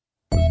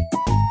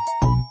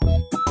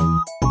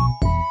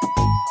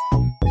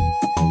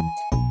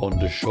On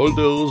the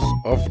Shoulders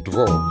of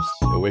Dwarves,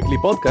 a weekly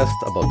podcast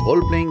about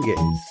role-playing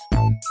games.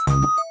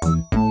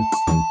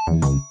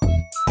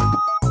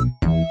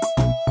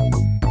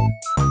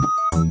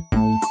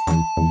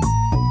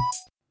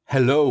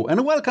 Hello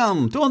and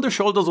welcome to On the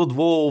Shoulders of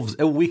Dwarves,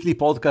 a weekly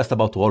podcast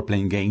about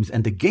role-playing games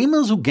and the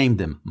gamers who game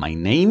them. My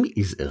name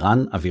is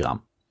Eran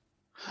Aviram.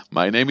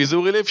 My name is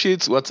Uri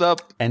Lifshitz. What's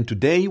up? And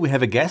today we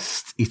have a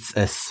guest. It's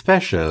a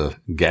special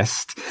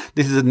guest.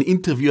 This is an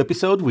interview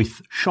episode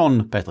with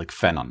Sean Patrick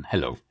Fannon.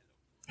 Hello.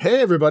 Hey,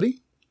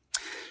 everybody.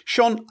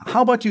 Sean,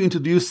 how about you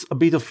introduce a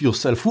bit of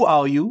yourself? Who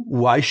are you?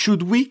 Why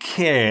should we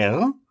care?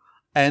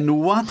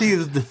 And what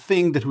is the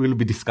thing that we'll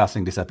be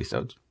discussing this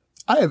episode?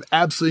 I have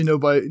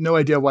absolutely no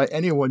idea why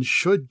anyone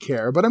should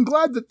care, but I'm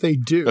glad that they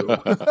do.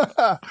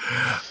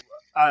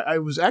 I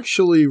was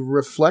actually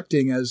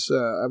reflecting as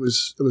I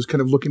was kind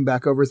of looking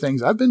back over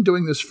things. I've been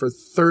doing this for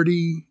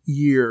 30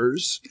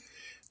 years.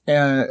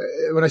 And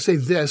when I say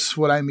this,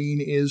 what I mean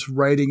is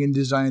writing and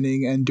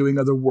designing and doing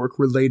other work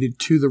related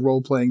to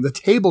the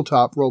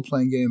tabletop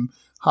role-playing game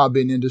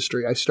hobby and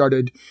industry. I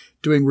started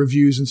doing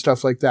reviews and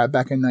stuff like that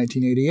back in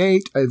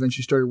 1988. I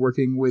eventually started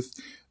working with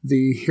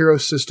the Hero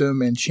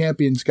System and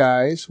Champions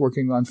guys,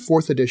 working on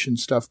 4th edition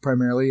stuff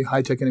primarily.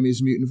 High Tech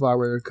Enemies, Mutant Vow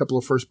were a couple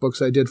of first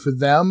books I did for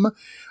them.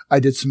 I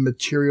did some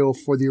material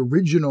for the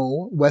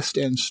original West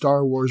End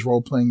Star Wars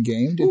role-playing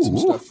game. Did some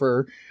stuff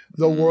for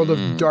the World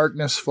of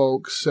Darkness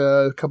folks,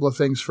 a couple of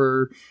things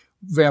for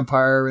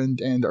Vampire and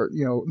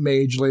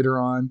Mage later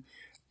on.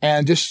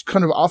 And just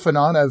kind of off and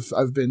on,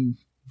 I've been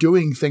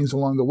doing things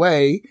along the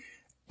way.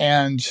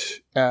 And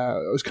I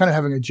was kind of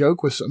having a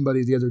joke with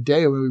somebody the other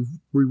day when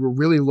we were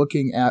really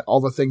looking at all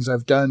the things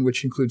I've done,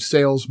 which include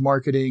sales,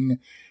 marketing,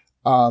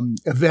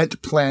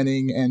 event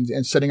planning,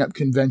 and setting up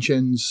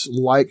conventions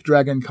like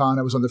Dragon Con.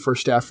 I was on the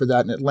first staff for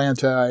that in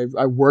Atlanta.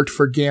 I worked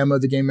for GAMA,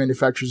 the Game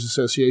Manufacturers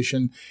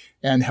Association,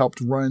 and helped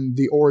run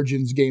the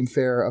Origins Game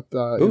Fair up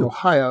in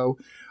Ohio.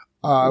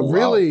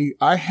 Really,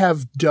 I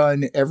have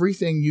done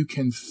everything you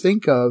can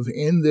think of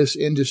in this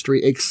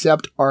industry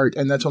except art,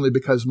 and that's only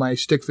because my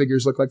stick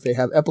figures look like they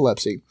have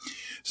epilepsy.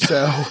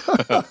 So,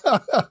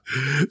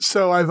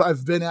 so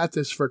I've been at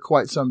this for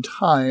quite some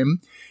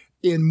time.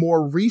 In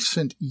more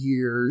recent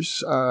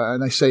years,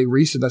 and I say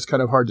recent, that's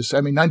kind of hard to say.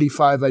 I mean,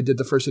 95, I did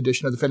the first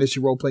edition of the Fantasy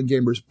Role-Playing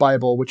Gamers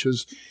Bible, which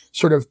was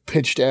sort of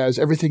pitched as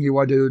everything you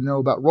wanted to know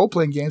about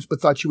role-playing games, but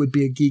thought you would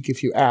be a geek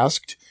if you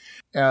asked.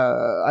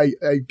 I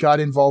got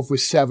involved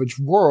with Savage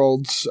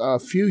Worlds a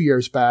few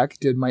years back,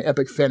 did my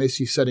epic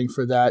fantasy setting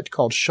for that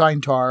called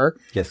Shinetar.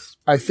 Yes.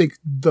 I think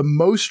the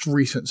most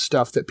recent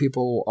stuff that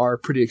people are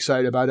pretty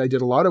excited about, I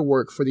did a lot of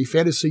work for the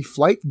Fantasy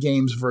Flight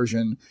Games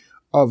version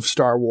of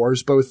Star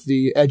Wars, both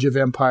the Edge of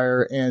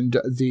Empire and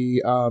the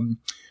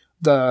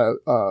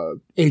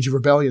Age of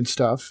Rebellion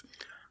stuff.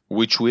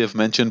 Which we have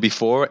mentioned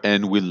before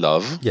and we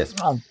love. Yes.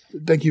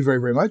 Thank you very,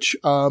 very much.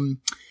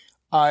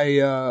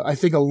 I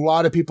think a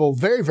lot of people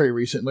very, very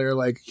recently are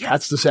like, yeah,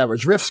 it's the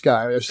Savage Rifts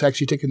guy. I was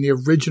actually taking the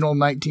original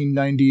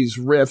 1990s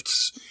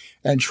Rifts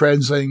and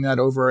translating that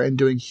over and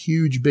doing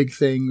huge, big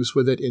things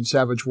with it in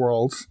Savage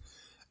Worlds.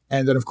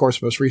 And then, of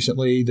course, most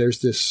recently, there's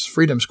this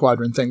Freedom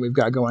Squadron thing we've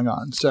got going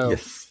on. So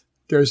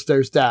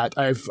there's that.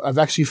 I've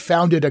actually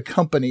founded a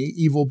company,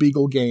 Evil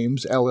Beagle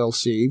Games,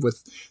 LLC,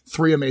 with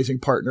 3 amazing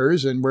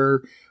partners, and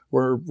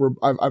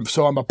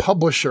I'm a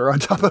publisher on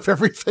top of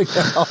everything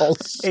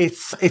else.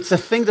 It's a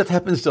thing that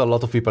happens to a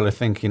lot of people, I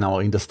think, in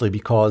our industry,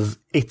 because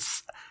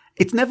it's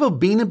never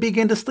been a big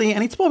industry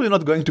and it's probably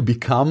not going to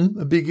become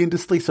a big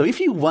industry. So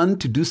if you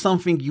want to do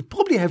something, you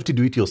probably have to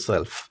do it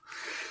yourself.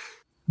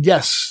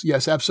 Yes,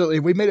 absolutely.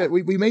 We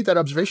made that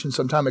observation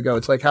some time ago.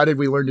 It's like, how did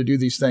we learn to do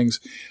these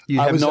things? You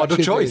have no other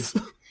choice.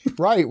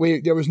 Right.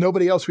 There was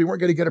nobody else. We weren't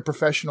going to get a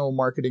professional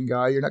marketing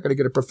guy. You're not going to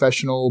get a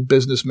professional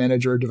business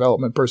manager or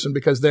development person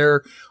because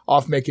they're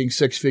off making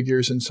 6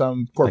 figures in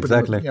some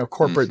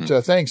corporate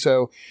thing.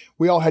 So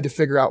we all had to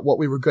figure out what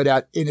we were good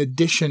at in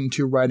addition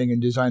to writing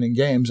and designing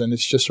games, and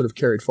it's just sort of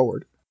carried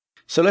forward.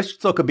 So let's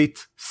talk a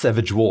bit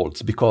Savage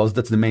Worlds, because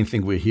that's the main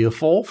thing we're here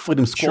for.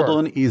 Freedom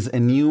Squadron is a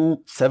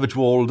new Savage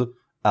World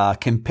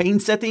campaign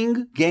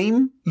setting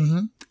game.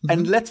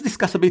 And let's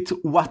discuss a bit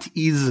what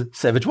is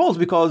Savage Worlds,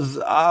 because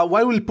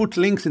while we'll put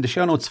links in the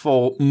show notes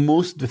for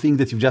most of the things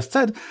that you've just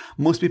said,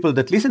 most people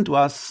that listen to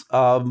us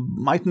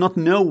might not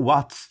know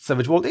what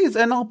Savage World is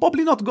and are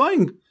probably not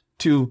going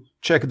to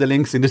check the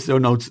links in the show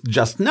notes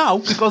just now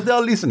because they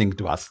are listening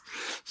to us.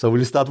 So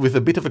we'll start with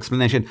a bit of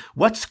explanation.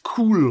 What's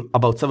cool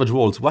about Savage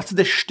Worlds? What's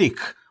the shtick?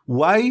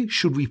 Why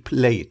should we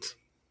play it?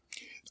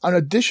 In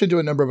addition to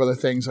a number of other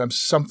things, I'm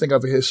something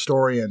of a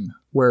historian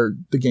where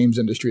the games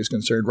industry is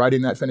concerned.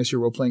 Writing that Fantasy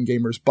Role-Playing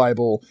Gamers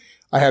Bible,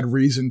 I had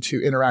reason to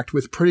interact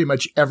with pretty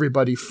much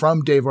everybody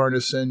from Dave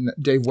Arneson,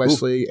 Dave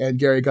Wesley, and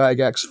Gary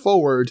Gygax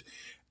forward.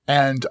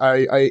 And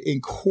I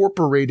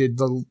incorporated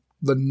the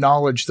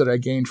knowledge that I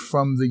gained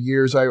from the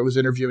years I was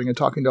interviewing and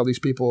talking to all these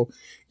people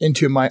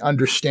into my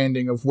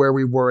understanding of where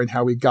we were and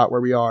how we got where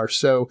we are.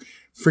 So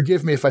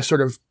forgive me if I sort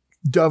of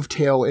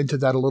dovetail into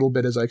that a little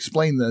bit as I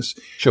explain this.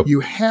 Sure.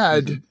 You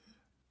had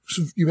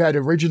you had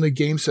originally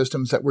game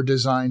systems that were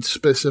designed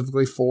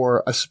specifically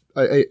for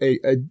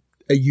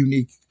a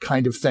unique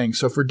kind of thing.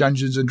 So for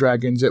Dungeons and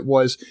Dragons, it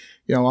was,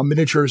 a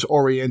miniatures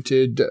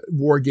oriented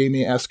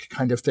wargaming-esque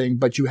kind of thing,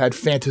 but you had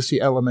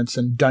fantasy elements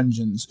and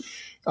dungeons.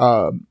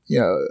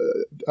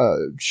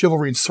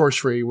 Chivalry and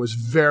Sorcery was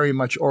very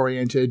much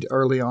oriented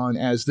early on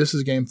as this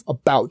is a game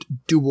about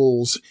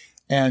duels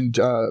and,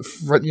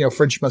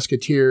 French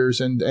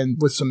musketeers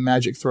and with some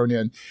magic thrown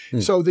in.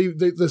 So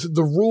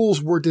the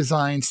rules were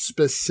designed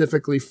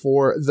specifically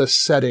for the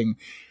setting.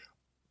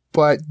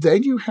 But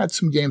then you had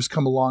some games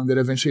come along that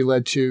eventually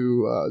led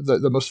to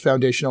the most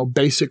foundational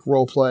basic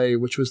roleplay,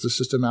 which was the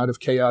system out of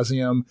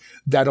Chaosium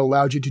that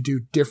allowed you to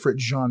do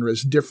different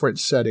genres, different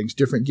settings,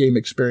 different game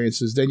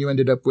experiences. Then you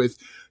ended up with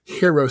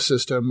Hero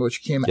System,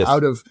 which came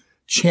out of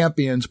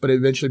Champions, but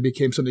eventually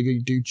became something you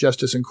could do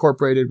Justice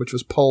Incorporated, which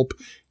was Pulp,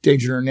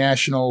 Danger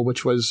International,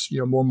 which was,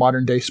 more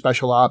modern day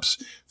special ops,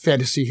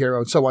 Fantasy Hero,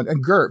 and so on,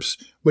 and GURPS,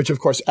 which of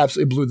course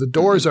absolutely blew the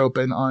doors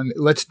open on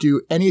let's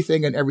do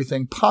anything and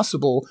everything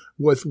possible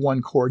with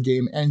one core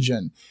game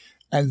engine.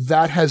 And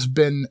that has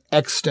been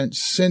extant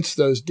since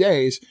those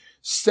days.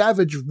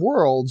 Savage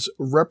Worlds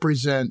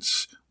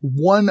represents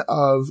one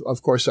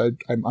of course,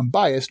 I'm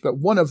biased, but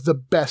one of the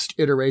best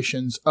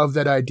iterations of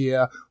that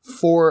idea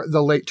for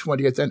the late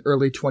 20th and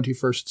early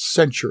 21st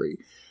century,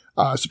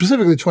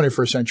 specifically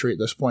 21st century at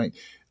this point.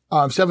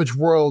 Savage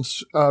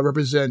Worlds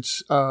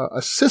represents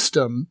a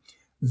system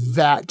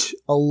that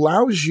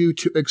allows you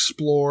to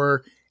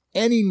explore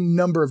any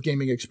number of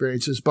gaming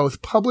experiences,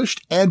 both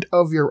published and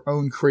of your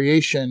own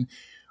creation.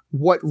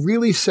 What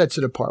really sets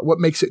it apart, what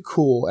makes it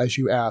cool, as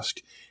you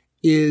asked,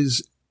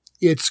 is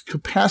its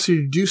capacity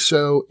to do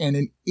so in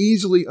an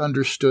easily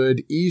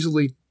understood,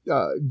 easily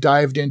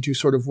dived into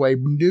sort of way.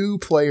 New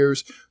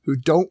players who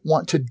don't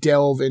want to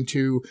delve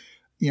into,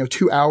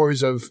 2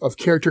 hours of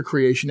character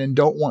creation and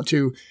don't want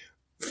to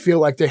feel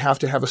like they have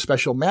to have a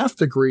special math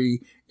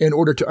degree in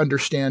order to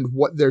understand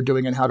what they're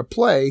doing and how to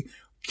play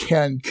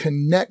can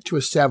connect to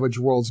a Savage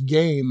Worlds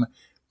game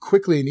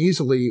quickly and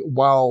easily,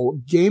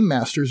 while game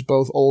masters,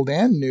 both old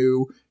and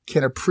new,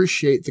 can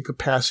appreciate the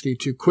capacity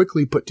to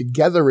quickly put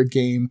together a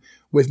game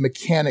with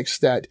mechanics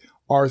that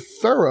are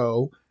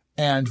thorough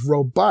and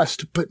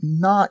robust, but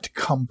not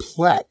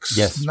complex.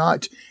 Yes.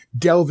 Not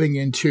delving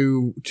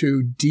into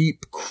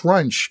deep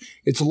crunch.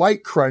 It's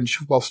light crunch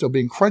while still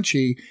being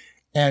crunchy.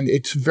 And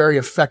it's very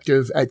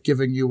effective at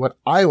giving you what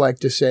I like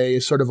to say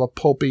is sort of a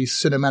pulpy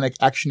cinematic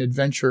action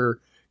adventure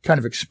kind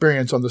of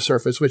experience on the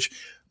surface, which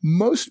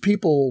most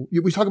people,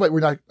 we talk about we're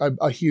not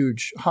a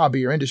huge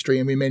hobby or industry,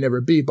 and we may never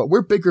be, but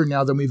we're bigger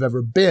now than we've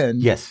ever been.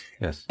 Yes.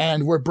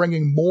 And we're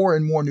bringing more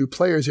and more new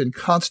players in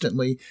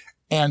constantly.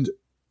 And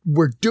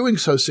we're doing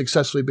so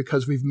successfully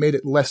because we've made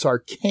it less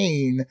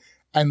arcane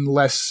and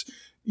less,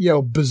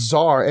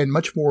 bizarre and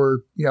much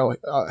more,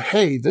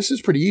 hey, this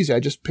is pretty easy. I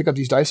just pick up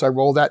these dice, I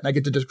roll that, and I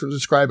get to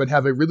describe and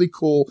have a really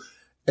cool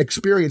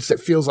experience that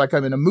feels like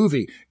I'm in a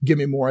movie. Give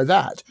me more of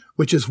that,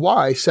 which is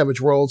why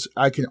Savage Worlds,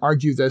 I can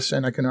argue this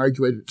and I can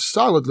argue it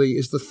solidly,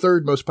 is the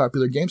third most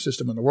popular game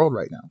system in the world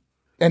right now.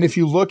 And if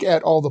you look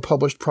at all the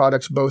published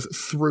products, both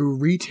through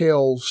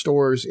retail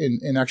stores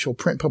in actual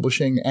print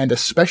publishing and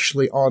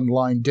especially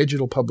online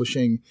digital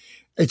publishing,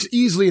 it's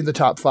easily in the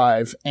top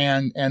 5.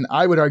 And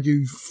I would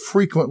argue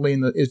frequently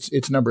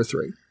it's number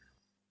 3.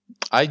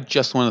 I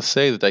just want to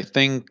say that I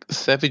think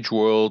Savage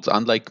Worlds,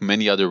 unlike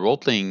many other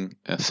role-playing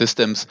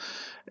systems,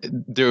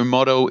 their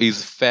motto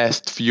is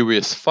fast,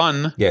 furious,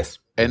 fun. Yes.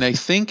 And I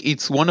think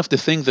it's one of the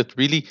things that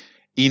really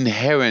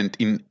inherent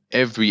in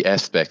every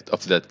aspect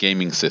of that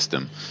gaming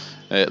system.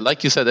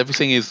 Like you said,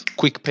 everything is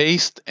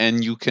quick-paced,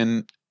 and you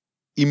can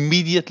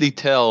immediately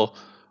tell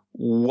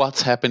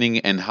what's happening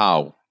and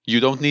how. You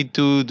don't need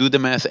to do the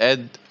math,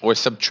 add or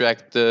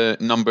subtract the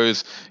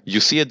numbers. You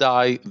see a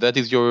die, that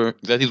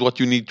is what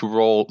you need to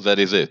roll, that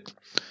is it.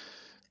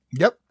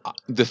 Yep.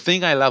 The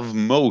thing I love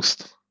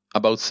most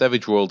about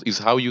Savage World is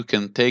how you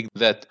can take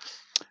that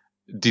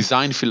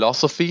design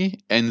philosophy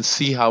and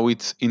see how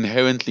it's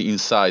inherently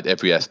inside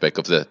every aspect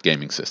of that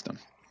gaming system.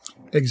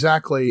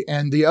 Exactly.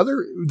 And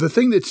the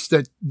thing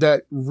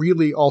that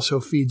really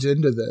also feeds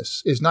into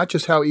this is not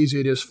just how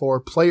easy it is for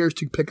players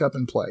to pick up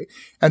and play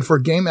and for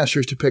game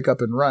masters to pick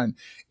up and run.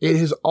 It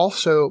has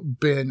also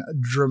been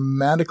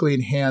dramatically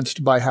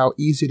enhanced by how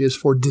easy it is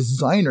for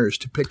designers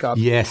to pick up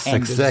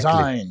and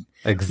design.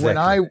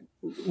 Exactly.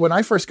 When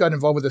I first got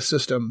involved with the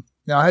system,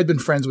 now I had been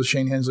friends with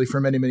Shane Hensley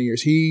for many, many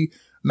years.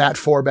 Matt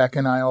Forbeck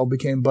and I all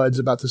became buds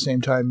about the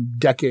same time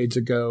decades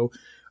ago.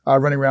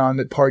 Running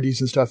around at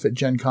parties and stuff at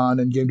Gen Con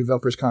and Game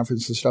Developers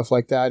Conference and stuff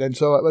like that. And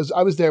so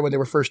I was there when they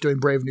were first doing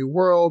Brave New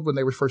World, when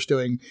they were first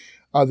doing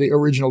the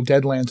original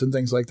Deadlands and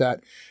things like that.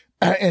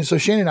 And so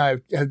Shane and I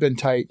have been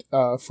tight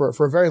for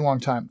a very long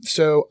time.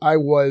 So I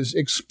was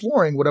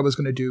exploring what I was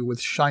going to do with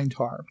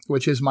Shinetar,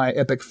 which is my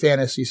epic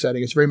fantasy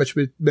setting. It's very much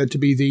meant to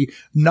be the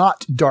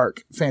not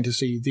dark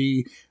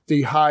fantasy,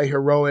 the high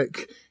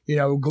heroic,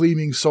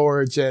 gleaming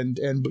swords and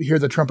hear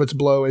the trumpets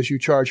blow as you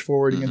charge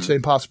forward against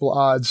impossible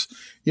odds.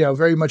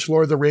 Very much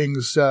Lord of the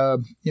Rings,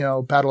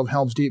 Battle of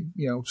Helm's Deep,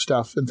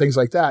 stuff and things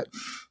like that.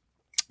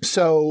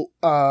 So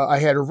I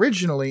had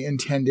originally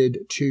intended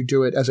to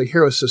do it as a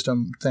hero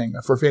system thing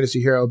for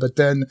Fantasy Hero, but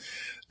then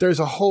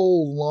there's a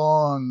whole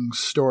long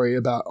story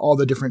about all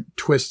the different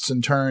twists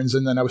and turns,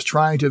 and then I was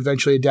trying to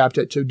eventually adapt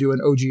it to do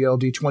an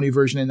OGL D20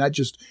 version, and that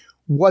just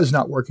was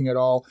not working at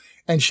all.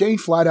 And Shane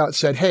flat out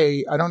said,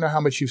 hey, I don't know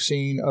how much you've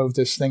seen of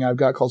this thing I've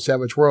got called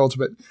Savage Worlds,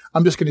 but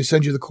I'm just going to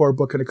send you the core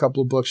book and a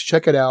couple of books.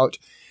 Check it out.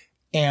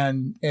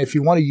 And if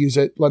you want to use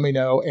it, let me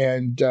know.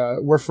 And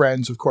we're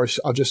friends, of course.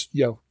 I'll just,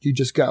 you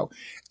just go.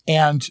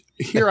 And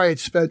here I had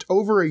spent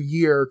over a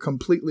year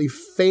completely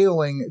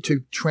failing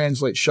to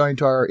translate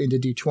Shaintar into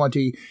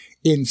D20.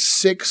 In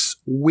 6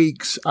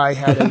 weeks, I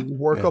had a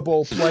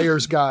workable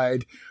player's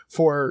guide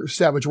for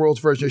Savage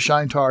Worlds version of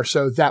Shaintar.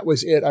 So that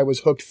was it. I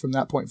was hooked from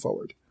that point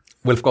forward.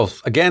 Well, of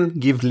course, again,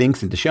 give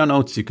links in the show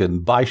notes. You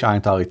can buy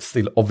Shaintar. It's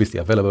still obviously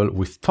available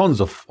with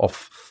tons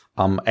of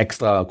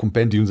extra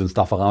compendiums and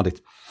stuff around it.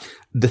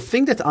 The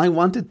thing that I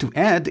wanted to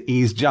add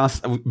is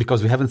just,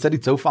 because we haven't said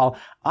it so far,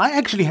 I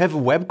actually have a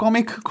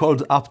webcomic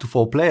called Up to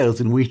 4 Players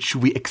in which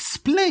we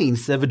explain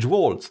Savage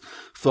Worlds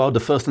throughout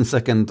the first and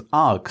second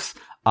arcs.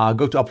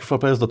 Go to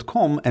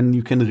up4players.com and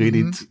you can read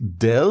it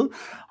there.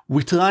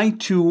 We try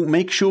to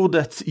make sure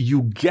that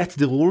you get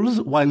the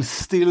rules while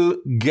still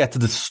get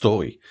the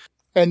story.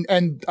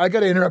 And I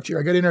got to interrupt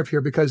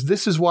here because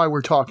this is why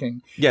we're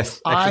talking.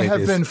 Yes, I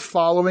have been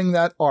following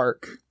that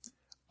arc.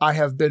 I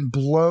have been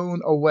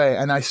blown away.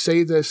 And I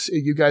say this,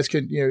 you guys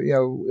can,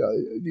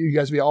 you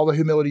guys be all the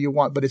humility you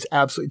want, but it's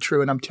absolutely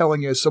true. And I'm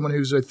telling you, as someone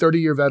who's a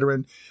 30-year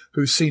veteran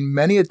who's seen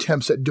many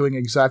attempts at doing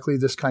exactly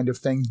this kind of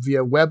thing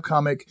via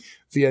webcomic,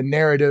 via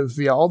narrative,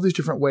 via all these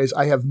different ways,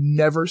 I have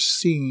never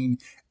seen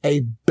a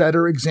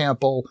better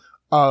example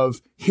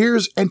of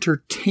here's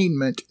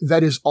entertainment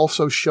that is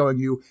also showing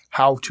you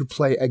how to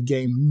play a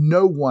game.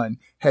 No one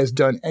has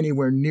done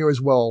anywhere near as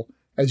well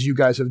as you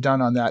guys have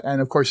done on that. And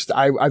of course,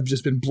 I've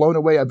just been blown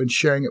away. I've been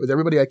sharing it with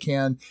everybody I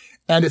can.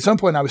 And at some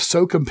point I was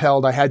so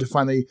compelled, I had to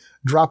finally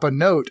drop a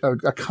note,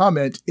 a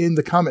comment in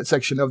the comment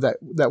section of that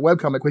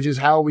webcomic, which is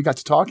how we got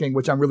to talking,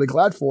 which I'm really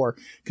glad for,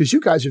 because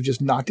you guys have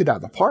just knocked it out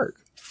of the park.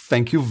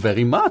 Thank you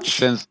very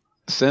much.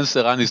 Since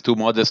Eran is too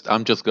modest,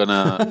 I'm just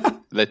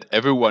gonna let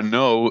everyone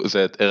know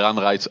that Eran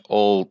writes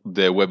all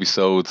the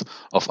webisodes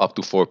of Up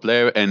to 4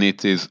 Player, and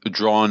it is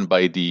drawn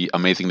by the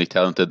amazingly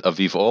talented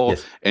Aviv Or,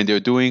 yes. And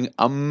they're doing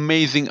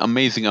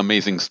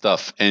amazing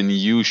stuff. And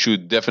you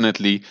should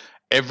definitely,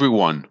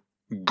 everyone,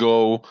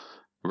 go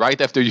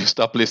right after you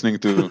stop listening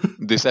to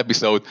this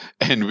episode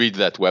and read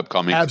that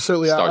webcomic.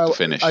 Absolutely, start to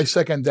finish. I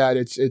second that.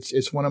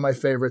 It's one of my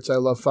favorites. I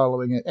love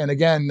following it. And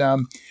again,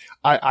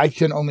 I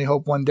can only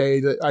hope one day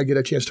that I get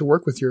a chance to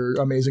work with your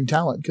amazing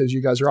talent, because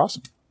you guys are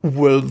awesome.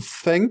 Well,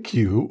 thank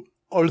you.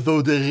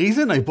 Although the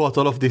reason I brought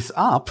all of this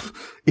up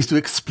is to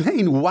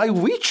explain why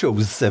we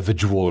chose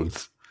Savage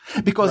Worlds.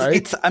 Because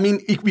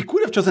we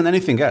could have chosen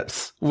anything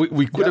else.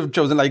 We could have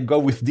chosen go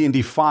with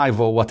D&D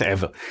 5 or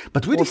whatever.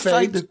 But we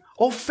decided,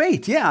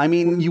 Fate. Yeah. I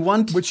mean,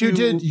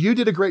 you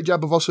did a great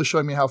job of also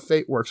showing me how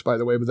Fate works, by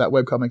the way, with that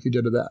webcomic you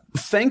did of that.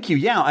 Thank you.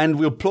 Yeah. And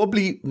we'll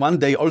probably one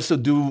day also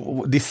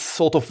do it's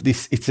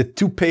a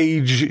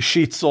 2-page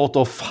sheet sort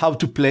of how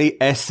to play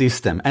a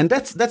system. And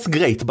that's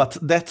great, but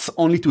that's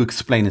only to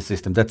explain a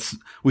system. That's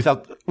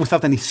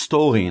without any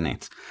story in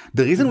it.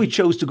 The reason we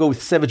chose to go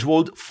with Savage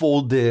World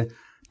for the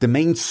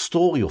main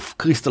story of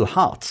Crystal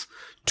Hearts,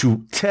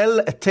 to tell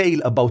a tale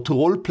about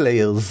role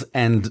players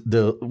and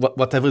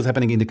whatever is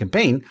happening in the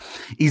campaign,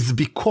 is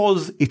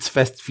because it's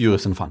fast,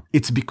 furious, and fun.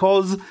 It's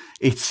because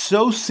it's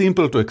so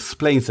simple to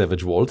explain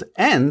Savage World,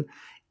 and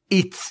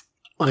it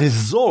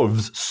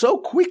resolves so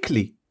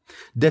quickly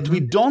that we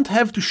don't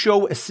have to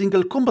show a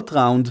single combat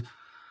round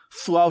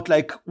throughout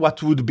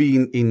what would be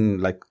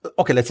in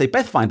let's say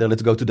Pathfinder,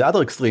 let's go to the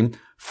other extreme,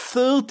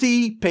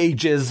 30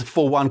 pages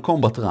for one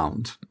combat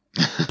round.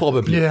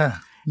 Probably. Yeah,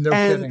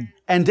 kidding.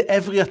 And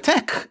every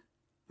attack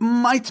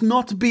might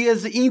not be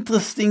as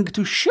interesting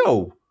to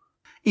show.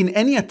 In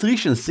any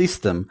attrition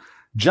system,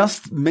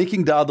 just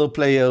making the other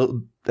player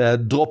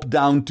drop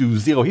down to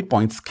 0 hit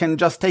points can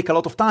just take a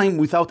lot of time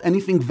without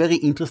anything very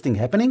interesting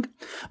happening.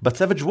 But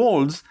Savage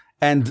Worlds,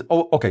 and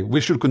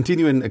we should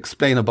continue and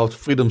explain about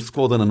Freedom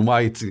Squadron and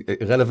why it's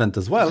relevant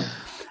as well,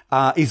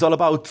 is all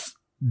about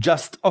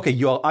just,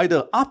 you are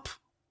either up,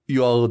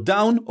 you are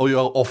down, or you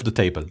are off the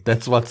table.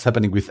 That's what's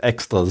happening with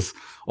extras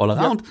all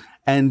around. Yep.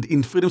 And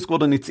in Freedom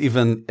Squadron, it's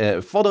even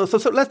further.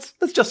 So let's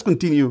just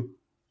continue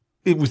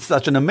with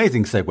such an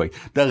amazing segue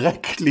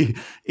directly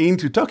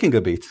into talking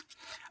a bit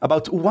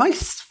about why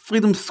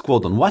Freedom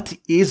Squadron, what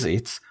is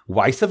it,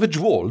 why Savage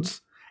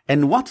Worlds,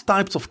 and what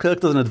types of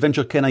characters and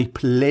adventure can I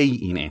play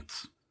in it?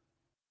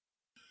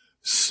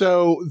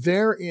 So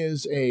there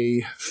is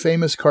a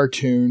famous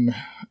cartoon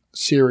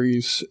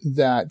series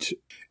that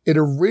it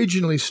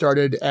originally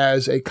started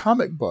as a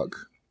comic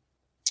book.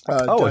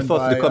 I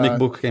thought the comic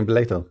book came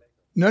later.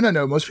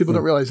 No. Most people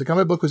don't realize the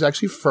comic book was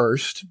actually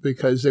first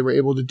because they were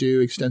able to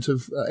do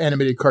extensive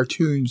animated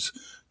cartoons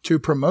to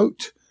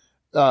promote,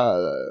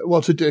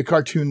 to do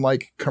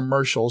cartoon-like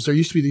commercials. There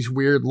used to be these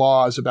weird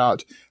laws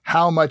about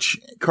how much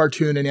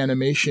cartoon and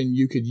animation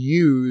you could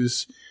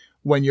use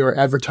when you're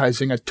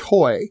advertising a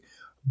toy,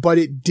 but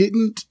it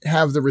didn't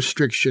have the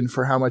restriction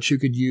for how much you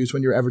could use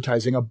when you're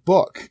advertising a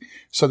book.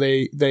 So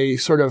they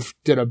sort of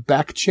did a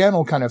back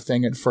channel kind of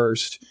thing at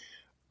first.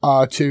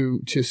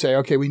 To say,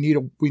 okay, we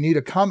need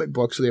a comic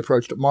book. So they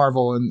approached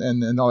Marvel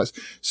and all this.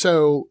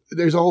 So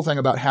there's a whole thing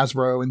about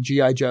Hasbro and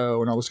G.I. Joe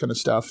and all this kind of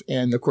stuff.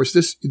 And of course,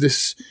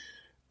 this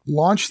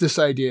launched this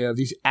idea of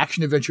these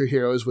action adventure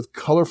heroes with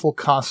colorful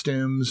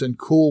costumes and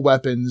cool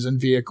weapons and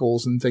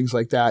vehicles and things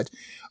like that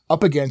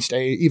up against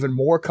a even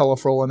more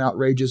colorful and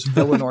outrageous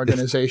villain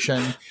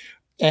organization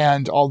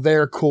and all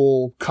their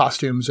cool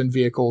costumes and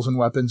vehicles and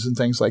weapons and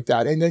things like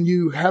that. And then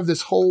you have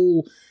this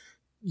whole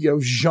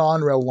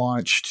genre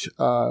launched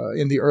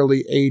in the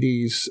early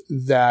 80s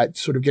that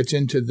sort of gets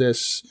into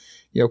this,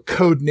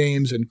 code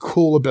names and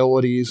cool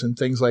abilities and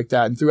things like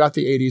that. And throughout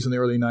the 80s and the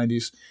early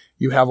 90s,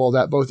 you have all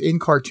that both in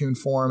cartoon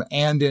form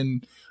and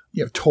in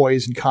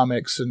toys and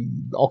comics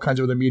and all kinds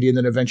of other media. And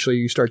then eventually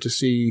you start to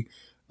see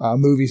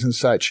movies and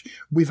such.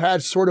 We've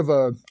had sort of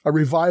a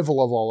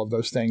revival of all of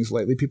those things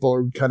lately. People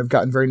are kind of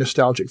gotten very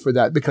nostalgic for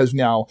that because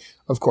now,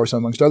 of course,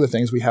 amongst other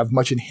things, we have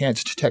much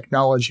enhanced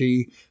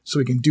technology so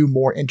we can do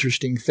more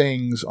interesting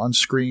things on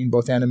screen,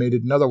 both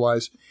animated and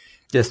otherwise.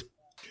 Yes.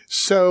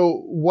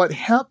 So what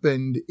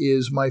happened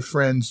is my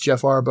friends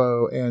Jeff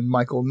Arbo and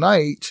Michael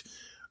Knight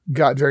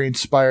got very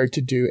inspired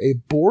to do a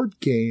board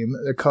game.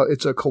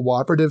 It's a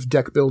cooperative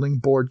deck building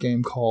board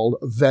game called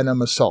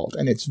Venom Assault.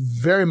 And it's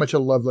very much a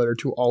love letter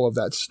to all of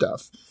that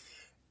stuff.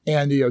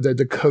 And,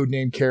 the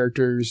codename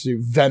characters,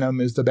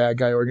 Venom is the bad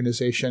guy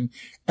organization.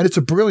 And it's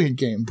a brilliant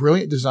game,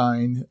 brilliant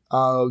design.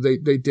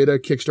 They did a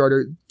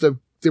Kickstarter. The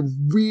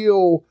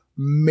real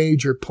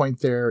major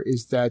point there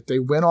is that they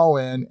went all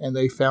in and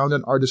they found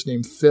an artist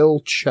named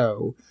Phil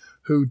Cho,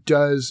 who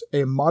does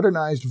a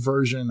modernized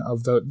version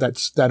of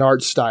that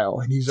art style.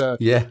 And he's a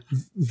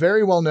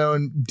very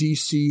well-known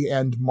DC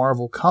and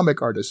Marvel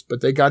comic artist, but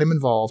they got him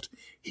involved.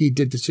 He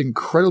did this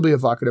incredibly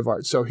evocative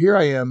art. So here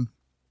I am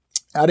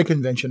at a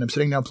convention. I'm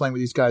sitting down playing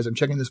with these guys. I'm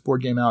checking this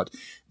board game out.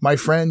 My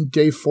friend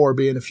Dave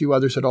Forby and a few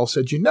others had all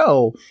said,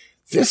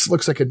 this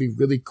looks like it'd be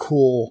really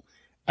cool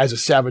as a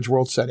Savage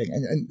World setting.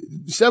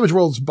 And Savage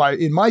Worlds,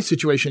 in my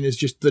situation, is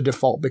just the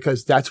default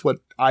because that's what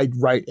I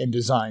write and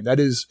design. That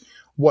is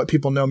what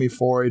people know me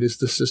for. It is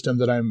the system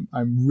that I'm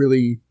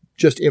really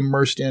just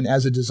immersed in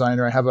as a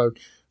designer. I have a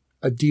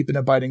deep and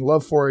abiding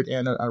love for it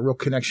and a real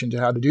connection to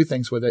how to do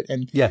things with it.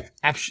 And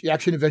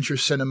action adventure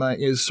cinema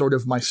is sort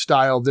of my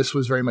style. This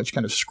was very much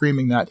kind of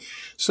screaming that.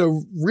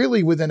 So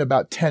really within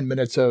about 10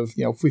 minutes of,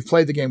 if we've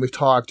played the game, we've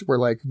talked, we're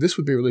like, this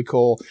would be really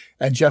cool.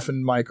 And Jeff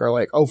and Mike are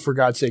like, oh, for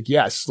God's sake,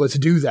 yes, let's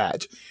do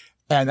that.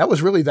 And that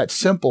was really that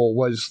simple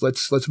was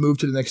let's move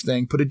to the next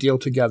thing, put a deal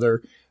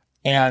together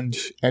and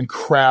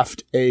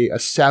craft a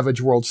Savage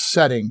World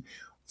setting.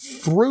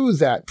 Through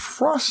that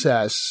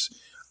process,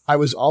 I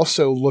was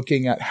also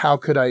looking at how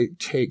could I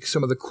take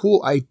some of the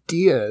cool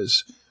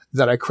ideas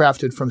that I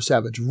crafted from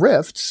Savage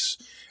Rifts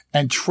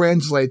and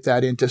translate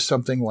that into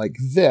something like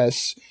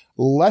this,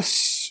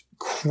 less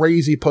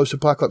crazy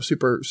post-apocalypse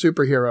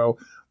superhero,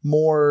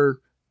 more,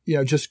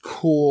 just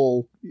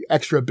cool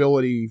extra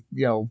ability,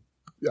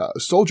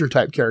 soldier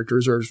type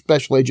characters or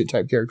special agent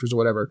type characters or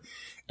whatever.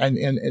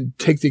 And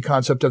take the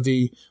concept of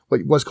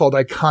what was called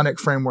iconic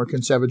framework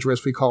in Savage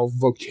Rift, we call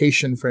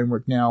vocation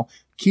framework now.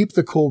 Keep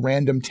the cool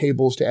random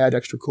tables to add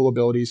extra cool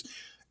abilities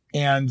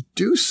and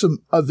do some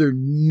other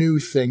new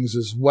things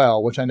as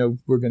well, which I know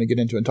we're going to get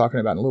into and talking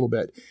about in a little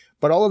bit.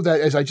 But all of that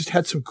is I just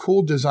had some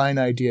cool design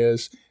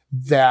ideas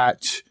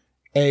that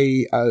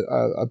a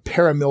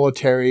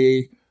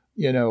paramilitary,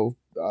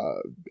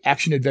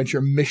 action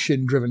adventure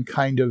mission driven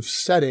kind of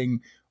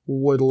setting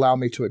would allow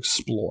me to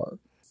explore.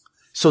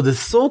 So the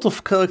sort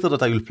of character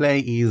that I will play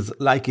is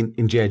like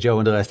in G.I. Joe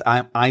and the rest.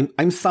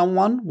 I'm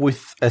someone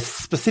with a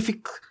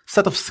specific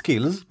set of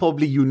skills,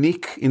 probably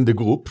unique in the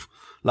group.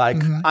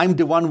 Like I'm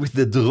the one with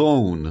the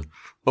drone,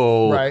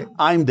 or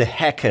I'm the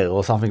hacker,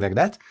 or something like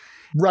that.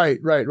 Right.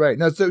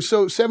 Now,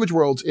 so Savage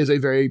Worlds is a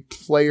very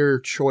player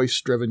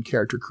choice driven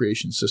character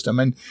creation system.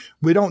 And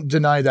we don't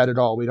deny that at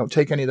all. We don't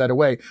take any of that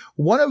away.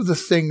 One of the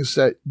things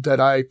that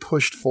I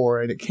pushed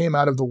for, and it came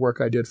out of the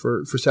work I did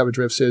for Savage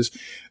Rifts, is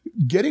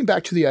getting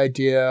back to the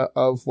idea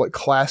of what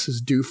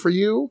classes do for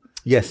you.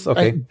 Yes.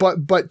 Okay.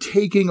 But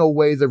taking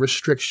away the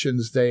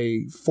restrictions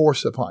they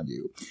force upon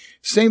you.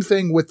 Same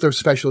thing with the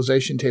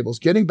specialization tables,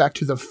 getting back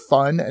to the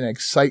fun and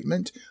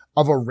excitement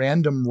of a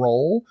random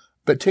roll,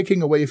 but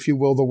taking away, if you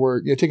will, the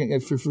word,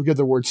 if you forget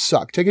the word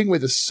suck, taking away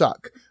the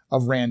suck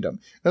of random.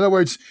 In other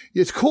words,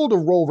 it's cool to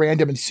roll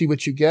random and see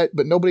what you get,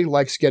 but nobody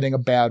likes getting a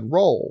bad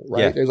roll,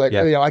 right? Yeah, There's like,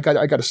 I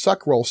got a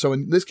suck roll. So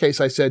in this case,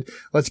 I said,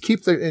 let's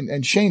keep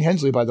and Shane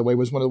Hensley, by the way,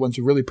 was one of the ones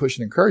who really pushed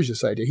and encouraged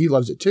this idea. He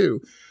loves it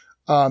too.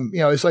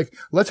 It's like,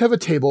 let's have a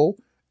table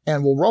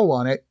and we'll roll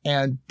on it.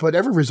 But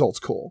every result's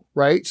cool,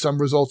 right? Some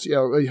results,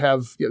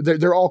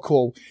 they're all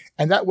cool.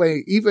 And that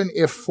way, even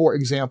if, for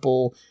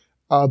example,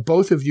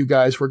 both of you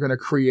guys were going to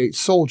create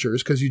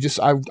soldiers, because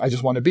I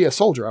just want to be a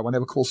soldier. I want to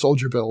have a cool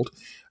soldier build.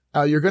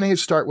 You're going to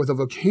start with a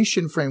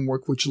vocation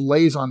framework, which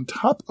lays on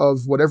top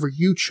of whatever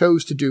you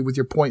chose to do with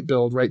your point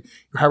build, right?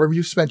 However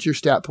you spent your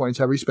stat points,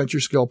 however you spent your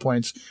skill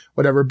points,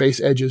 whatever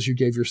base edges you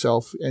gave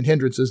yourself and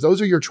hindrances,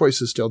 those are your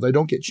choices still. They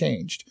don't get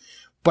changed.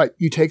 But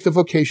you take the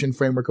vocation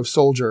framework of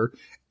soldier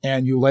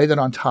and you lay that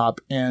on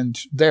top, and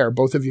there,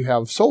 both of you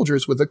have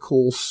soldiers with a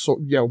cool,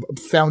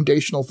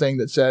 foundational thing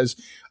that says,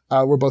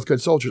 we're both good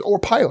soldiers, or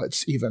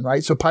pilots even,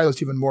 right? So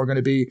pilots even more going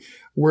to be,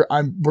 we're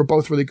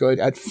both really good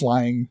at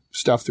flying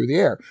stuff through the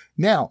air.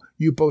 Now,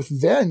 you both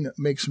then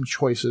make some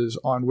choices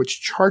on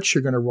which charts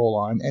you're going to roll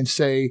on, and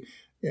say,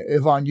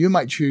 Yvonne, you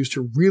might choose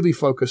to really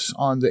focus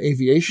on the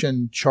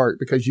aviation chart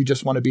because you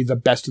just want to be the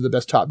best of the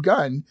best Top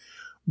Gun,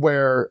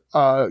 or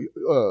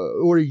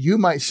you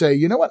might say,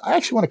 you know what, I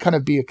actually want to kind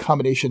of be a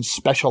combination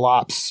special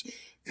ops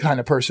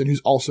kind of person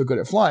who's also good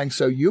at flying.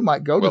 So you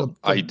might go to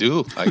I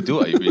do. I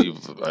really,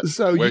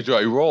 so where do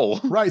I roll?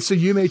 Right. So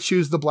you may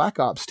choose the Black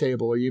Ops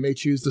table, or you may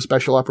choose the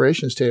Special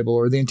Operations table,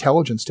 or the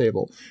Intelligence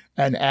table,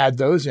 and add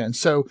those in.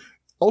 So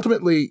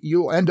ultimately,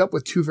 you'll end up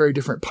with two very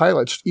different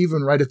pilots,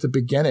 even right at the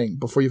beginning,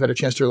 before you've had a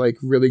chance to like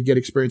really get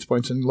experience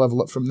points and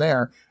level up from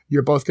there.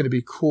 You're both going to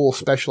be cool,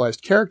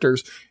 specialized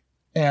characters.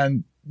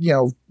 And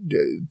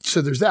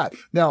so there's that.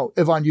 Now,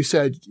 Yvonne, you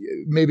said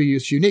maybe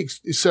it's unique.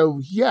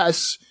 So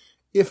yes,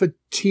 if a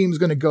team's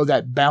going to go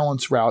that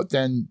balance route,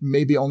 then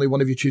maybe only one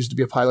of you chooses to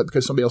be a pilot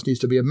because somebody else needs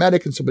to be a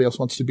medic and somebody else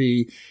wants to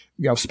be,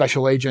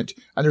 special agent.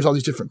 And there's all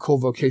these different cool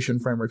vocation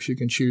frameworks you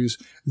can choose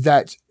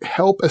that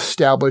help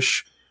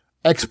establish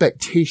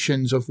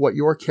expectations of what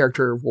your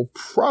character will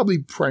probably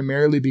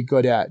primarily be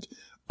good at.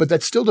 But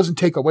that still doesn't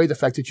take away the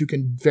fact that you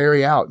can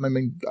vary out. I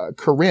mean,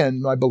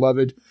 Corinne, my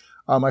beloved,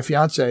 my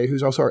fiance,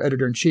 who's also our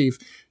editor-in-chief,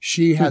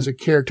 she has a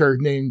character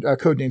named,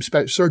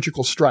 codenamed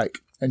Surgical Strike.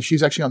 And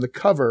she's actually on the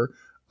cover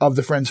of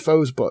the Friends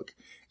Foes book.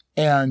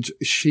 And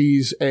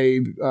she's a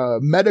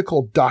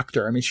medical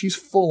doctor. I mean, she's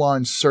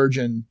full-on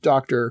surgeon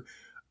doctor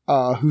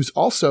who's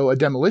also a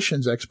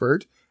demolitions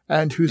expert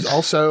and who's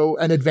also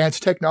an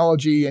advanced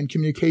technology and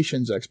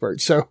communications expert.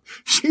 So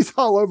she's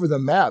all over the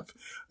map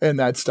in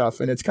that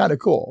stuff, and it's kind of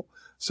cool.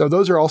 So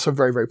those are also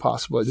very, very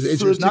possible.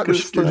 It's not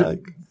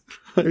restricted.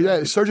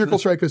 Yeah, surgical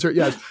strike is her.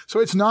 Yes. So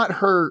it's not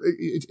her.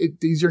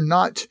 These are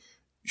not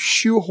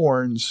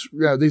shoehorns.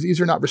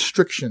 These are not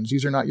restrictions.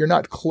 You're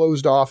not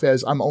closed off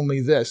as I'm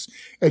only this.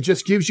 It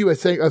just gives you a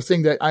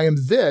thing that I am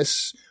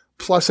this,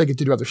 plus I get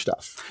to do other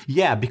stuff.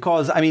 Yeah,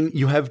 because I mean,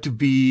 you have to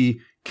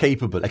be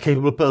a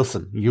capable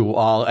person. You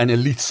are an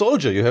elite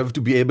soldier. You have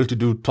to be able to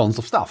do tons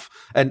of stuff.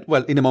 And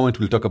well, in a moment,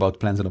 we'll talk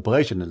about plans and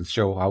operation and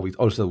show how it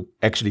also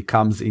actually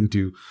comes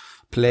into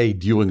play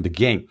during the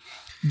game.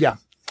 Yeah.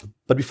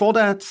 But before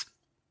that,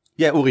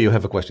 yeah, Uri, you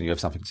have a question. You have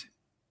something to say.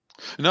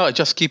 No, I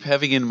just keep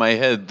having in my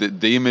head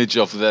the image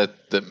of the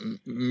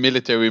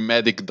military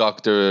medic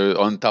doctor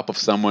on top of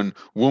someone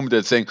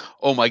wounded saying,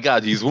 oh my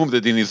God, he's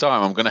wounded in his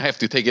arm. I'm going to have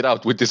to take it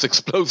out with this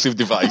explosive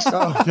device.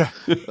 Oh, yeah.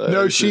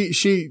 No,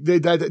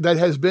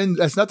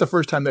 that's not the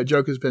first time that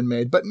joke has been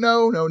made, but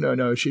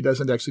no, she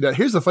doesn't actually do that.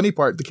 Here's the funny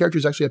part. The character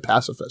is actually a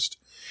pacifist.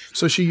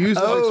 So she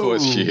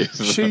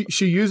uses,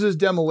 she uses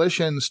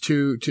demolitions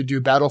to do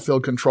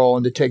battlefield control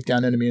and to take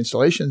down enemy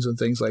installations and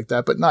things like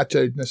that, but not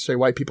to necessarily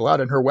wipe people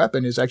out. And her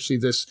weapon is actually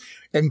this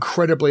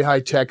incredibly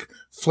high-tech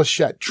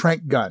flechette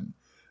trank gun.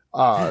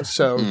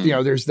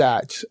 There's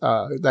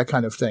that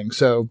kind of thing.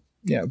 So,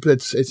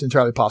 it's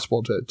entirely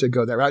possible to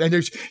go that route.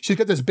 And she's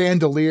got this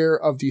bandolier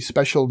of these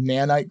special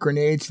nanite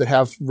grenades that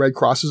have red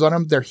crosses on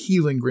them. They're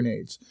healing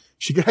grenades.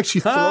 She could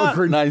actually throw a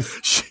grenade.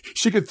 Nice.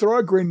 She could throw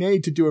a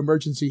grenade to do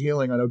emergency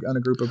healing on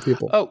a group of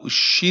people. Oh,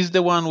 she's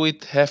the one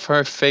with half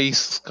her face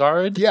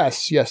scarred?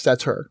 Yes,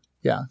 that's her.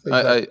 Yeah.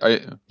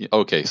 Exactly.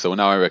 Okay, so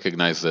now I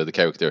recognize the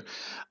character.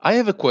 I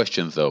have a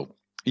question, though.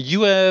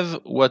 You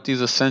have what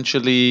is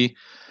essentially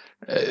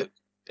a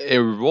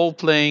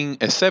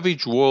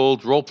Savage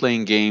World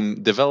role-playing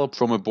game developed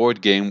from a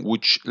board game,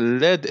 which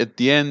led at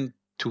the end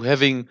to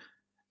having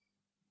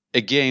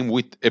a game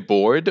with a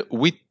board,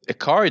 with a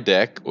card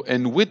deck,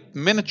 and with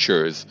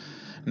miniatures.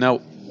 Now,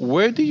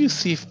 where do you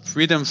see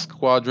Freedom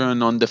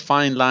Squadron on the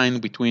fine line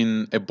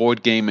between a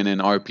board game and an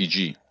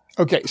RPG?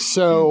 Okay,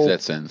 so in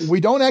that sense,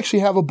 we don't actually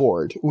have a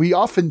board. We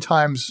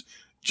oftentimes,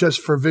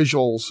 just for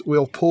visuals,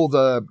 we'll pull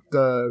the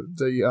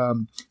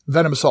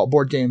Venom Assault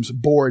board games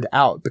board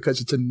out because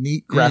it's a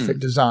neat graphic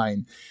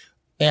design.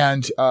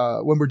 And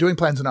when we're doing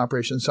plans and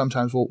operations,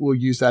 sometimes we'll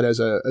use that as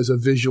a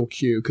visual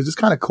cue because it's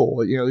kind of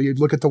cool. You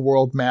look at the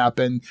world map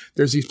and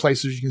there's these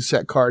places you can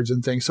set cards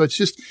and things. So it's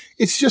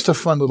just a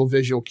fun little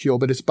visual cue,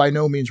 but it's by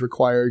no means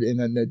required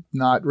and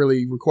not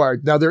really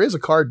required. Now there is a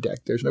card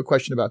deck. There's no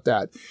question about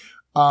that.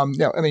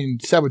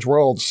 Savage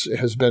Worlds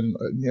has been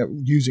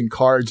using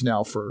cards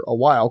now for a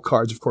while.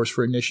 Cards, of course,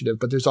 for initiative,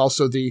 but there's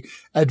also the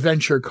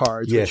adventure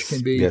cards, which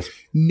can be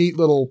neat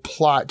little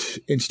plot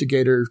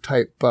instigator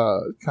type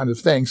kind of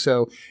thing.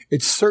 So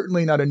it's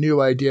certainly not a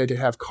new idea to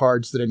have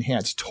cards that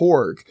enhance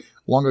Torg.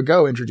 Long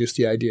ago introduced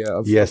the idea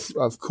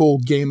of cool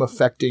game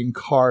affecting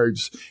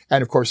cards.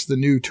 And of course, the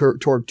new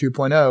Torg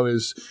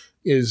 2.0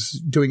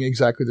 is doing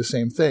exactly the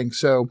same thing.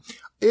 So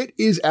it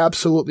is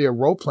absolutely a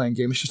role-playing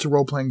game. It's just a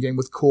role-playing game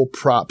with cool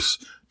props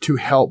to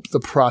help the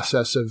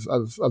process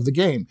of the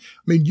game.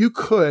 I mean, you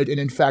could, and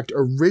in fact,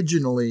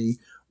 originally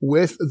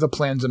with the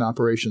plans and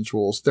operations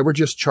rules, there were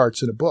just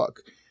charts in a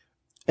book.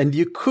 And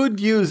you could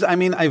use,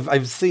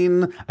 I've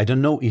seen, I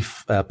don't know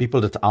if people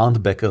that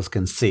aren't backers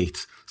can see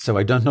it, so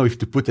I don't know if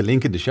to put a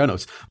link in the show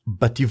notes,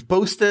 but you've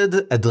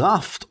posted a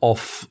draft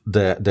of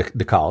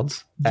the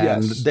cards,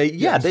 and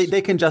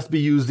they can just be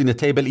used in a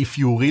table if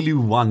you really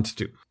want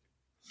to.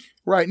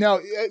 Right. Now,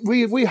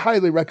 we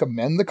highly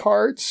recommend the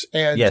cards,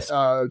 and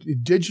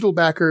digital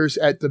backers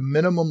at the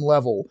minimum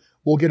level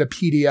will get a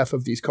PDF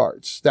of these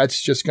cards.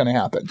 That's just going to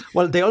happen.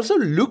 Well, they also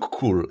look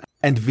cool,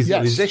 and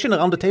visualization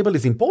around the table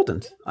is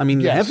important. I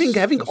mean,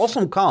 having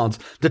awesome cards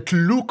that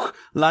look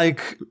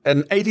like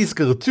an 80s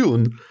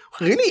cartoon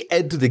really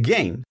add to the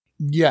game.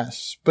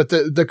 Yes, but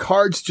the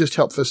cards just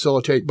help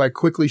facilitate by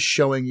quickly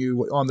showing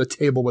you on the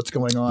table what's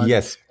going on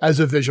as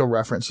a visual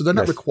reference. So they're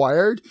not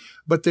required,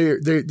 but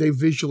they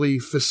visually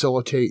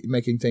facilitate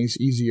making things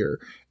easier.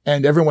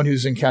 And everyone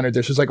who's encountered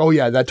this is like, oh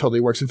yeah, that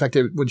totally works. In fact,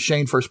 when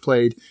Shane first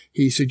played,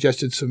 he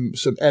suggested some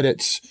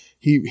edits.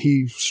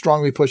 He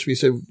strongly pushed me,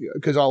 said,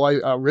 because all I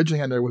originally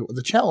had there, what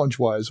the challenge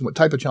was, what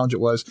type of challenge it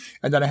was,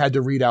 and then I had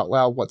to read out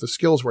loud what the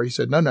skills were. He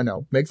said,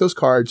 no, make those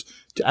cards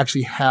to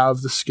actually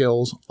have the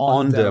skills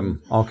on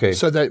them. Okay.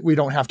 So that we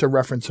don't have to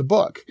reference a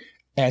book.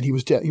 And he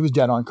was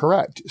dead on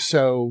correct.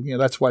 So,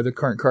 that's why the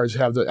current cards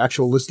have the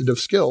actual listed of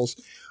skills.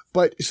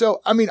 But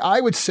so,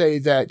 I would say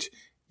that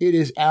it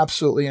is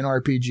absolutely an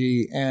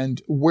RPG.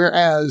 And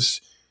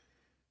whereas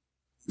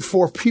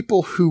for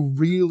people who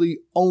really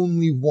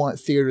only want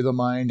theater of the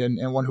mind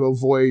and want to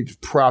avoid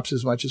props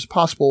as much as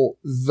possible,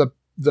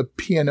 the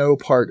P&O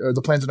part or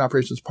the plans and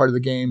operations part of the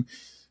game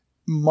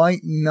might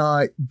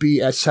not be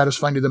as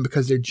satisfying to them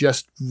because they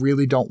just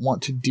really don't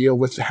want to deal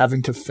with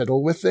having to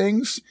fiddle with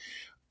things.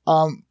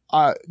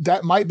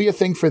 That might be a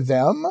thing for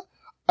them.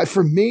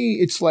 For me,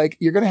 it's like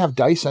you're going to have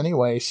dice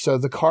anyway. So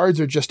the cards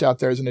are just out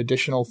there as an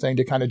additional thing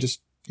to kind of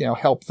just,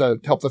 help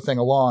the thing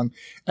along.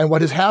 And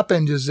what has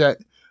happened is that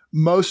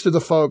most of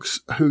the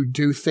folks who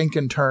do think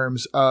in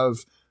terms of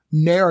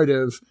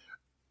narrative,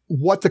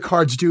 what the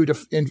cards do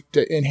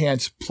to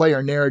enhance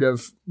player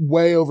narrative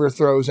way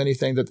overthrows any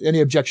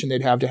objection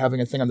they'd have to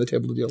having a thing on the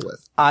table to deal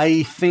with.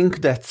 I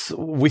think that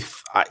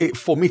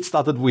for me, it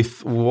started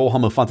with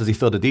Warhammer Fantasy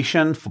 3rd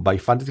Edition by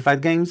Fantasy Flight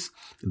Games,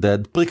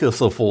 the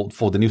precursor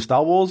for the new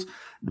Star Wars,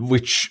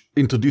 which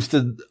introduced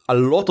a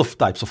lot of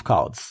types of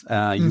cards.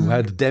 You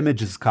had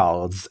damages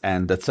cards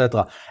and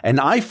etc. And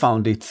I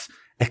found it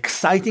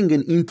exciting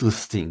and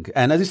interesting.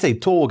 And as you say,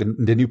 Torg,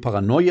 the new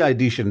Paranoia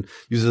edition,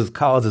 uses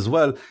cards as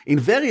well in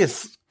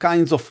various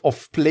kinds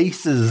of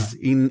places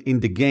in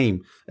the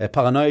game.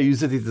 Paranoia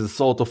uses it as a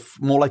sort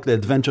of more like the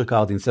adventure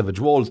card in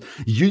Savage Worlds.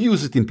 You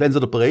use it in Plans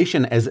of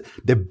Operation as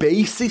the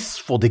basis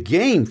for the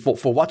game,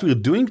 for what we're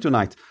doing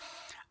tonight.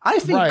 I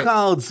think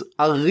cards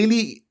are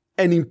really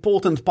an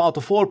important part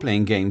of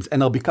role-playing games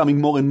and are becoming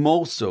more and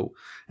more so.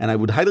 And I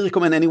would highly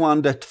recommend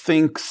anyone that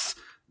thinks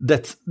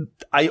that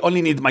I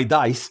only need my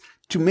dice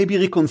to maybe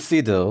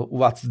reconsider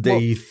what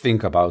they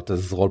think about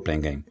as a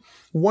role-playing game.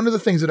 One of the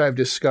things that I've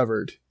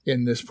discovered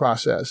in this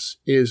process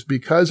is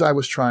because I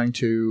was trying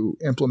to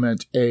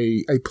implement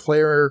a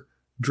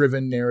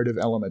player-driven narrative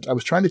element, I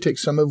was trying to take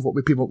some of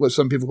what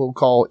some people will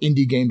call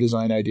indie game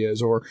design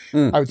ideas, or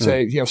I would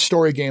say,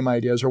 story game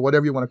ideas, or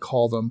whatever you want to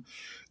call them.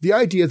 The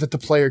idea that the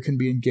player can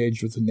be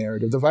engaged with the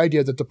narrative, the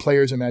idea that the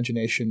player's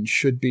imagination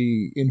should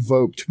be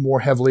invoked more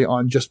heavily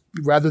on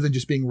rather than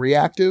just being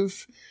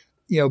reactive,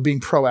 being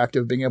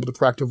proactive, being able to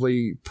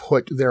proactively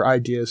put their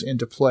ideas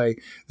into play.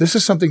 This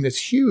is something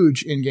that's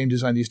huge in game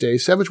design these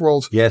days. Savage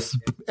Worlds,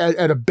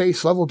 at a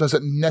base level,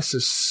 doesn't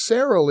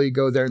necessarily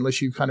go there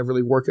unless you kind of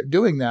really work at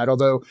doing that.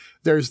 Although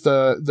there's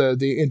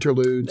the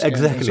interludes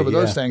and some of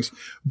those things.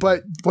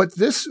 But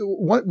this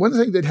one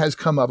thing that has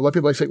come up, a lot of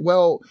people say,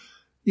 well,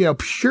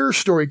 pure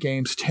story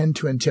games tend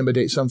to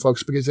intimidate some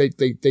folks because they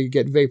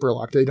get vapor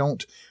locked. They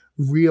don't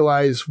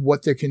realize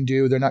what they can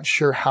do. They're not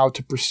sure how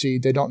to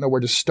proceed. They don't know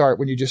where to start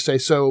when you just say,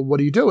 so what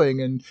are you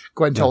doing? And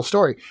go ahead and tell a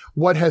story.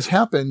 What has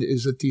happened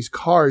is that these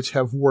cards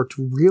have worked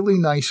really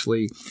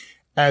nicely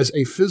as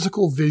a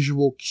physical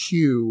visual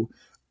cue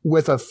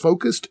with a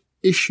focused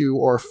issue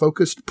or a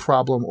focused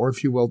problem, or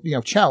if you will,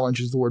 challenge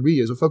is the word we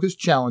use, a focused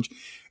challenge.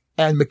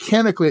 And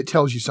mechanically it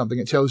tells you something.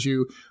 It tells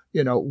you,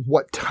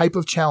 what type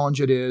of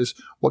challenge it is,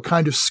 what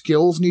kind of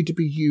skills need to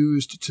be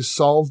used to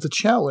solve the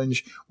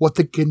challenge, what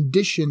the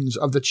conditions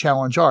of the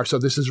challenge are. So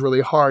this is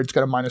really hard. It's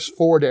got a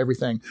 -4 to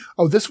everything.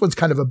 Oh, this one's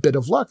kind of a bit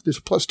of luck. There's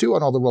 +2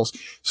 on all the rolls.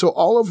 So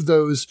all of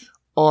those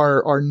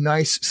are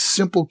nice,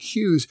 simple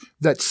cues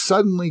that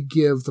suddenly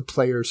give the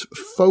players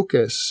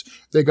focus.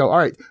 They go, all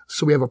right,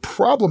 so we have a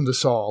problem to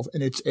solve,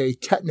 and it's a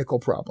technical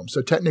problem.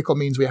 So technical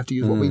means we have to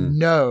use what we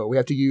know. We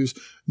have to use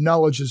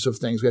knowledges of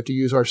things. We have to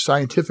use our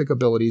scientific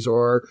abilities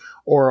or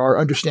our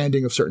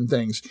understanding of certain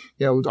things.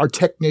 Our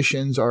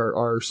technicians,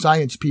 our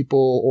science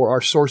people, or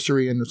our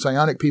sorcery and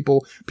psionic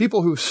people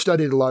who've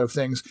studied a lot of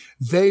things,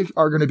 they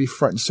are going to be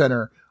front and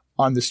center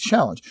on this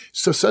challenge.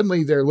 So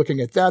suddenly they're looking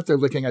at that. They're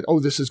looking at,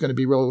 this is going to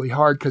be really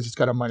hard because it's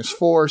got a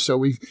 -4. So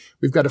we've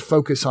got to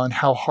focus on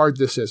how hard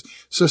this is.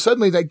 So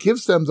suddenly that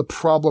gives them the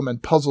problem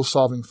and puzzle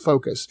solving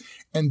focus.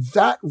 And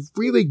that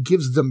really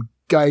gives them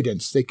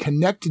guidance. They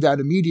connect to that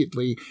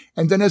immediately.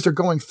 And then as they're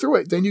going through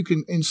it, then you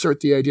can insert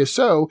the idea.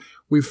 So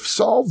we've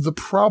solved the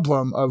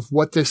problem of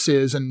what this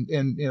is and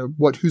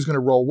who's going to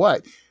roll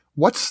what.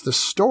 What's the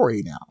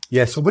story now?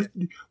 Yes. So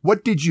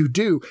what did you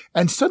do?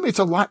 And suddenly it's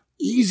a lot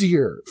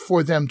easier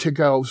for them to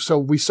go. So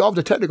we solved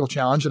a technical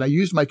challenge, and I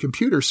used my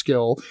computer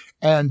skill,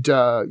 and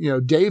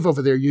Dave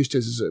over there used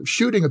his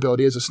shooting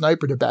ability as a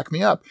sniper to back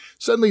me up.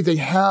 Suddenly they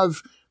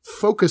have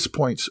focus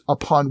points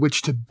upon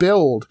which to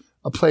build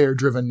a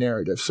player-driven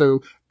narrative.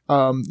 So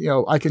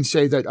I can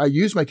say that I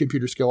used my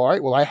computer skill. All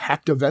right, well, I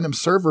hacked a Venom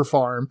server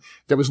farm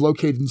that was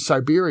located in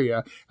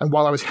Siberia. And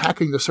while I was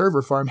hacking the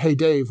server farm, hey,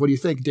 Dave, what do you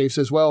think? Dave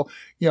says, well,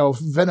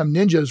 Venom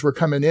ninjas were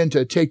coming in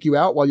to take you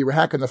out while you were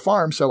hacking the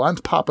farm. So I'm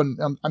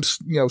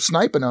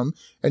sniping them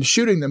and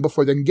shooting them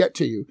before they can get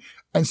to you.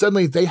 And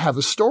suddenly they have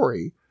a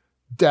story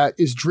that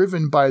is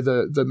driven by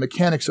the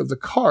mechanics of the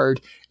card.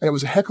 And it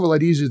was a heck of a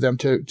lot easier for them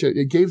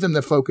it gave them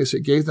the focus.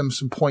 It gave them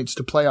some points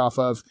to play off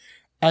of.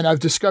 And I've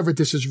discovered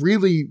this has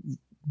really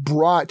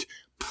brought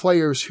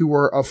players who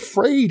were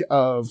afraid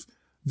of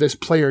this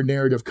player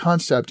narrative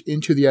concept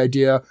into the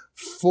idea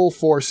full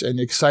force and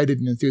excited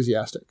and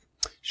enthusiastic.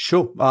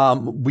 Sure.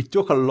 We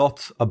talk a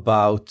lot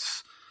about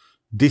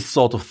this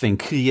sort of thing,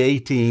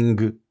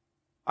 creating,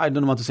 I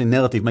don't want to say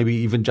narrative, maybe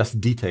even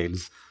just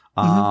details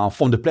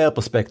from the player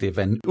perspective.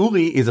 And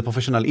Uri is a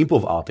professional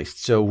improv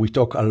artist. So we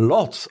talk a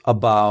lot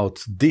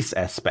about this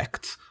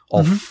aspect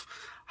of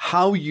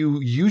how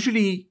you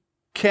usually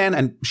can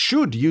and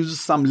should use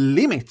some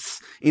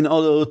limits in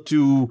order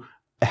to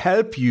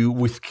help you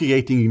with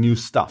creating new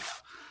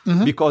stuff.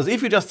 Because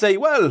if you just say,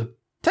 well,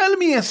 tell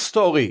me a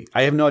story,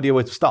 I have no idea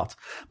where to start.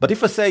 But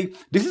if I say,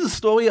 this is a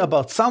story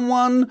about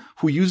someone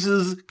who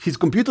uses his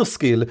computer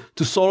skill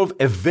to solve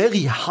a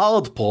very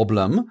hard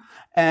problem,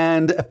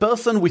 and a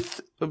person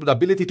with the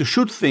ability to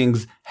shoot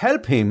things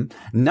help him,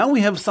 now we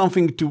have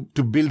something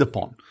to build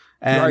upon.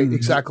 And right,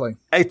 exactly.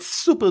 It's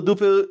super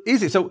duper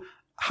easy. So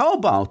how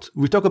about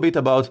we talk a bit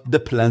about the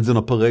plans and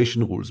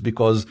operation rules,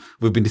 because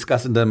we've been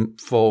discussing them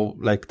for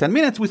like 10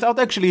 minutes without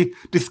actually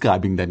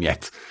describing them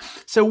yet.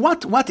 So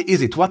what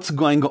is it? What's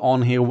going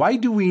on here? Why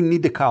do we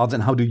need the cards,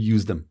 and how do you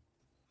use them?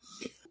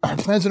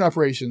 Plans and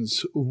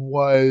operations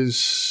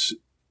was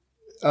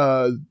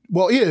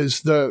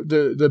is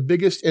the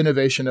biggest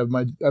innovation of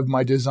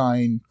my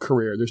design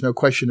career. There's no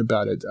question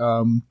about it.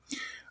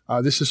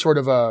 This is sort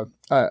of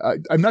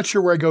I'm not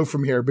sure where I go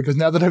from here, because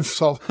now that I've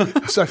solved,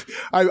 so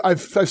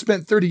I've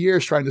spent 30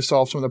 years trying to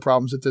solve some of the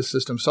problems that this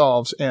system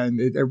solves, and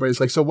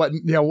everybody's like, so what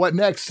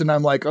next? And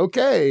I'm like,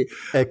 okay,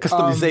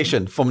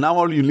 customization. From now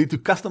on, you need to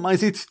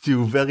customize it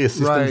to various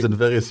systems and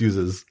various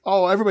users.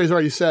 Oh, everybody's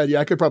already said,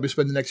 I could probably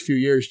spend the next few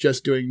years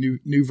just doing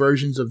new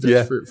versions of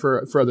this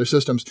for other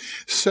systems.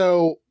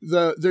 So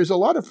there's a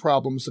lot of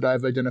problems that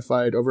I've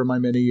identified over my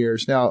many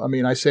years. Now, I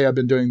mean, I say I've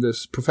been doing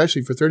this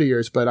professionally for 30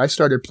 years, but I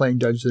started playing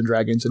Dungeons and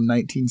Dragons in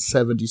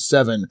 1977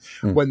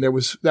 when that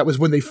was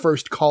when they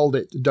first called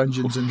it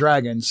Dungeons and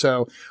Dragons.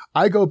 So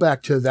I go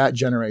back to that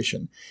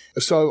generation.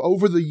 So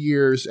over the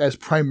years, as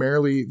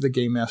primarily the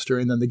game master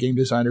and then the game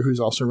designer who's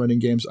also running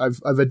games,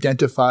 I've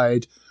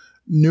identified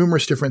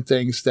numerous different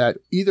things that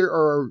either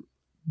are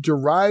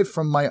derived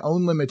from my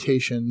own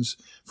limitations.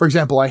 For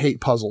example, I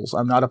hate puzzles.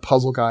 I'm not a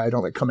puzzle guy. I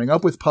don't like coming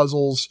up with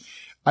puzzles.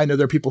 I know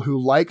there are people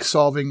who like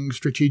solving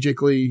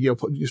strategically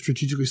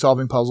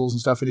solving puzzles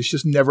and stuff, and it's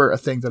just never a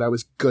thing that I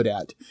was good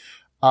at.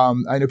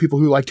 I know people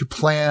who like to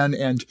plan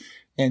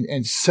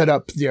and set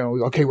up,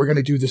 okay, we're going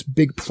to do this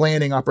big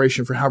planning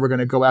operation for how we're going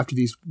to go after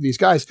these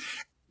guys.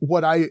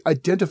 What I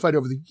identified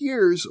over the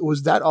years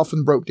was that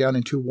often broke down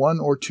into 1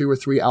 or 2 or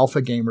 3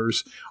 alpha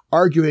gamers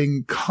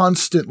arguing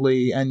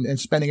constantly and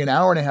spending an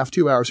hour and a half,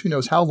 2 hours, who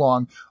knows how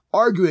long,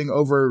 arguing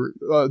over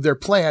their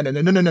plan, and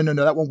then no,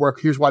 that won't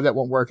work. Here's why that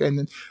won't work.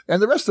 And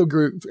the rest of the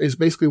group is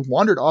basically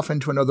wandered off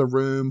into another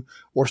room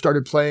or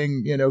started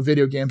playing,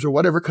 video games or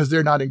whatever, because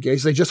they're not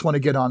engaged. They just want to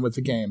get on with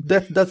the game.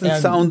 That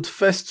doesn't sound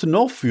fast,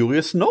 nor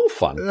furious, no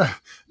fun.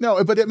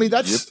 No, but I mean,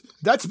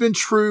 that's been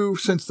true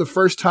since the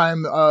first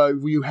time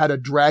you had a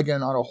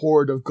dragon on a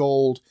hoard of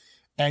gold,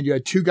 and you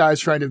had 2 guys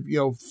trying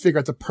to, figure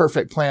out the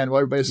perfect plan.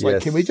 Well, everybody's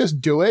like, can we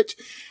just do it?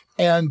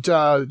 And,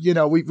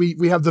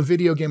 we have the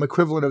video game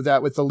equivalent of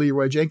that with the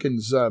Leroy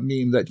Jenkins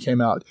meme that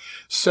came out.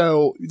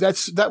 So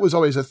that was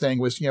always a thing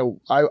was,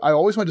 I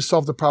always wanted to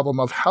solve the problem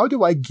of how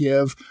do I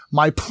give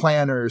my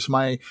planners,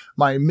 my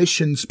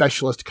mission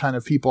specialist kind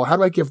of people, how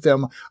do I give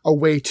them a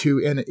way to,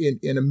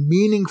 in a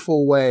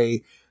meaningful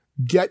way,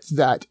 get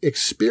that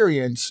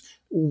experience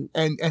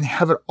and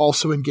have it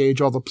also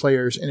engage all the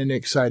players in an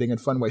exciting and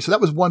fun way. So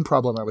that was one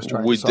problem I was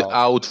trying to solve.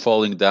 Without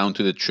falling down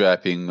to the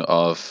trapping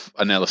of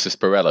analysis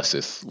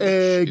paralysis.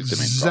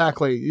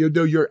 Exactly.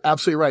 You're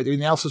absolutely right. The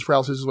analysis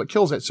paralysis is what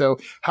kills it. So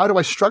how do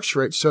I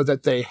structure it so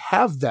that they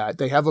have that?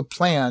 They have a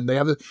plan.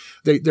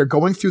 They're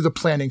going through the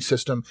planning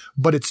system,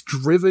 but it's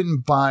driven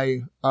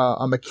by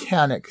a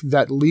mechanic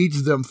that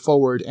leads them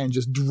forward and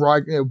just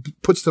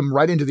puts them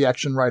right into the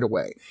action right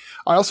away.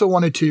 I also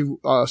wanted to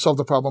solve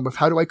the problem of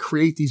how do I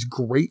create these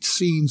great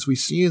scenes we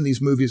see in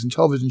these movies and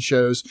television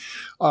shows,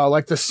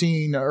 like the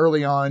scene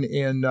early on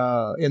in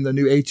the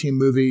new A-Team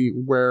movie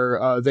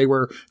where they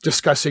were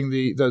discussing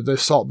the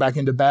assault back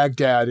into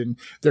Baghdad, and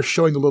they're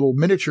showing the little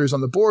miniatures on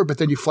the board, but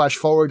then you flash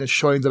forward and it's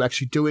showing them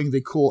actually doing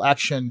the cool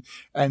action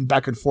and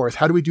back and forth.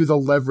 How do we do the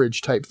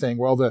leverage type thing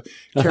where all the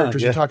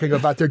characters are talking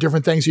about their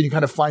different things, and you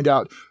kind of find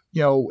out,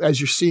 as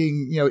you're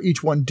seeing,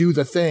 each one do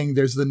the thing,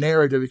 there's the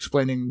narrative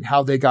explaining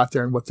how they got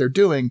there and what they're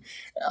doing.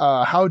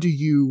 How do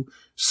you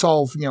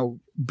solve,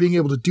 being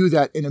able to do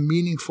that in a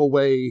meaningful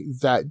way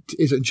that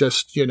isn't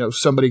just,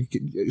 somebody,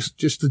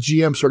 just the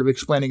GM sort of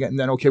explaining it and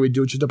then, okay, we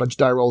do just a bunch of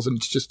die rolls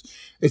and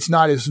it's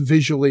not as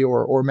visually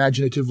or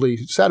imaginatively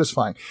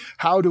satisfying.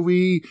 How do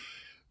we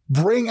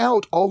bring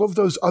out all of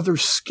those other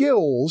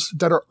skills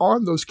that are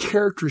on those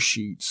character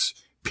sheets?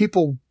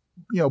 People,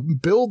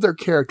 build their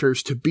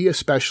characters to be a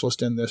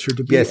specialist in this or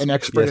to be an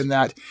expert in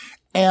that.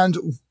 And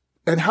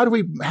how do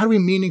we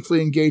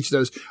meaningfully engage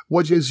those?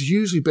 What has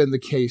usually been the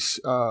case,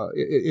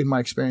 in my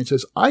experience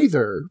has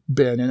either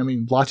been, and I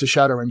mean, lots of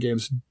Shadowrun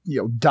games,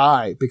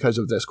 die because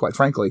of this, quite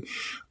frankly.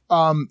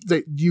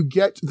 That you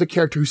get the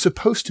character who's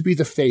supposed to be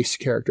the face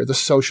character, the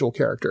social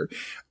character.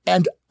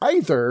 And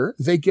either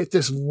they get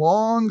this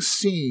long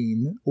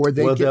scene where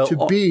they get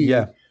to be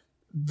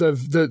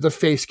the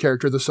face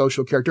character, the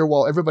social character,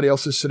 while everybody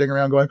else is sitting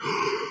around going,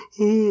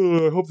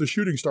 oh, I hope the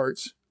shooting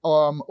starts.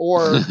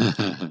 Or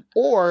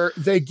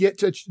they get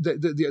to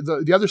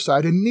the other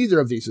side, and neither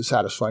of these is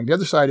satisfying. The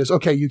other side is,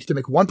 okay, you get to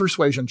make one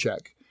persuasion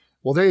check.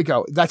 Well, there you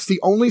go. That's the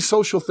only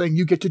social thing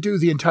you get to do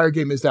the entire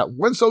game is that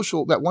one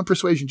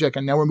persuasion check,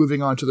 and now we're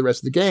moving on to the rest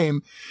of the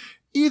game.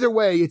 Either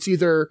way, it's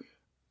either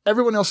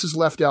everyone else is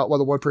left out while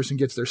the one person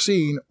gets their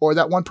scene, or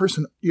that one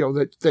person,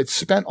 that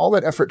spent all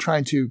that effort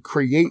trying to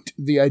create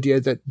the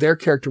idea that their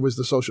character was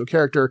the social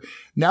character.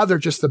 Now they're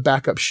just the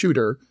backup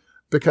shooter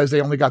because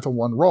they only got the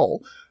one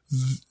role.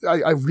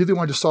 I really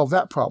wanted to solve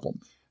that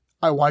problem.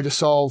 I wanted to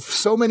solve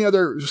so many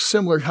other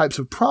similar types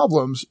of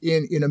problems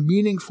in a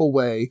meaningful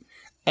way.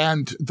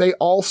 And they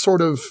all sort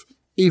of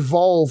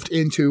evolved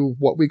into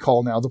what we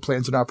call now the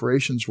plans and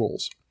operations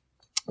rules,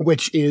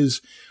 which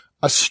is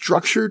a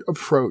structured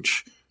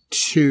approach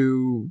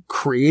to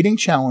creating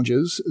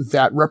challenges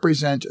that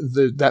represent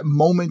that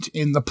moment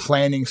in the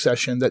planning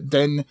session that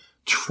then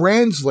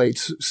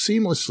translates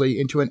seamlessly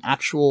into an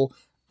actual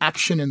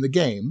action in the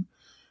game.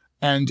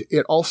 And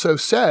it also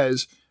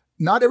says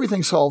not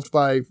everything's solved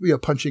by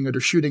punching it or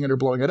shooting it or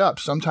blowing it up.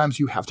 Sometimes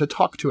you have to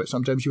talk to it.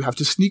 Sometimes you have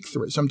to sneak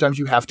through it. Sometimes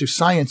you have to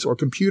science or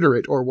computer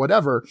it or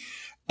whatever.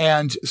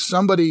 And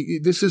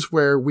this is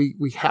where we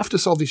have to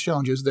solve these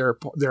challenges. They're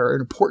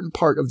an important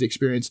part of the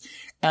experience.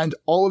 And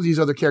all of these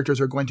other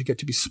characters are going to get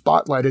to be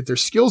spotlighted. Their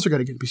skills are going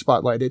to get to be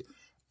spotlighted.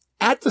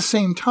 At the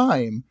same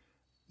time,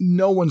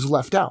 no one's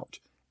left out.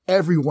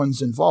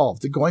 Everyone's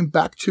involved. Going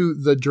back to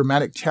the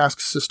dramatic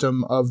task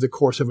system of the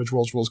core Savage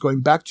Worlds rules,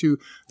 going back to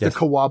the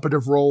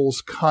cooperative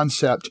roles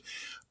concept.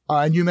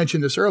 And you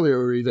mentioned this earlier,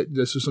 Uri, that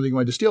this is something you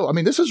wanted to steal. I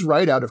mean, this is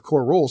right out of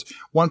core rules.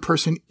 One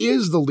person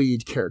is the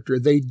lead character.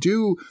 They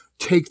do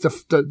take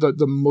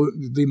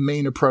the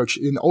main approach,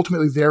 and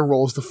ultimately their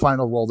role is the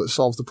final role that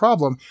solves the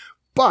problem.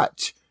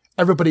 But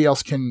everybody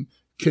else can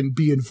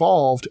be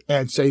involved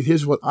and say,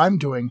 here's what I'm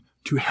doing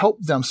to help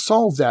them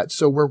solve that.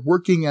 So we're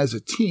working as a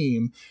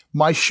team.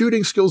 My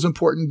shooting skill is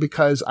important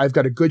because I've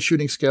got a good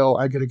shooting skill.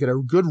 I'm going to get a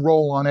good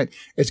roll on it.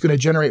 It's going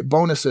to generate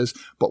bonuses,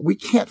 but we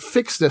can't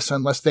fix this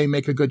unless they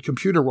make a good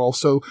computer roll.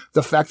 So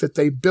the fact that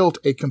they built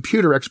a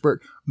computer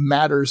expert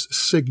matters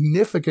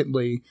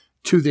significantly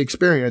to the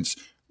experience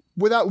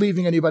without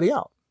leaving anybody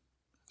out.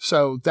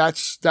 So that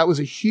was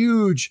a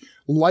huge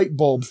light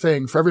bulb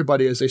thing for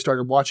everybody as they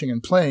started watching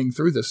and playing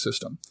through this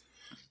system.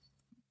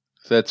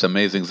 That's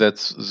amazing.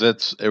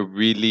 That's a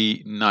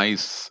really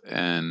nice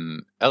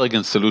and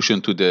elegant solution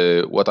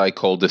to what I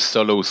call the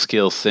solo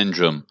skill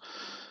syndrome.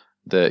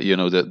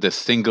 The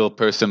single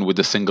person with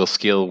a single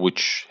skill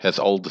which has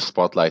all the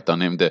spotlight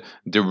on him.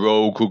 The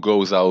rogue who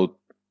goes out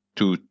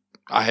to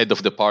ahead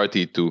of the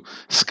party to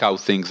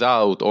scout things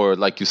out, or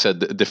like you said,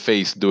 the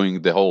face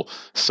doing the whole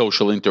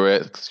social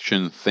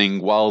interaction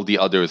thing while the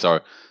others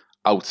are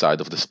outside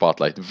of the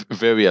spotlight.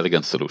 Very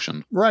elegant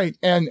solution. Right.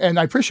 And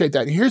I appreciate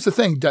that. And here's the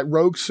thing, that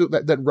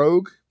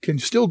Rogue can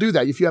still do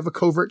that. If you have a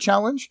covert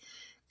challenge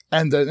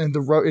and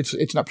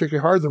it's not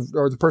particularly hard,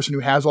 or the person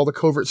who has all the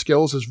covert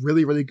skills is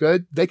really, really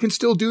good, they can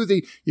still do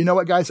you know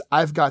what, guys,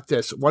 I've got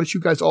this. Why don't you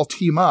guys all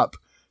team up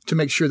to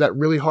make sure that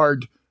really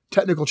hard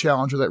technical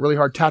challenge or that really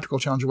hard tactical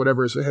challenge or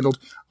whatever is handled,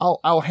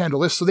 I'll handle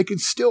this. So they can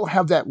still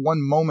have that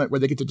one moment where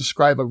they get to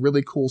describe a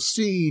really cool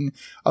scene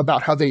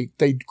about how they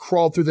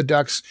crawled through the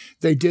ducts.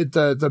 They did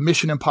the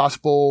Mission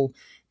Impossible,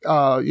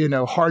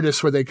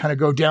 harness where they kind of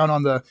go down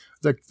on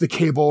the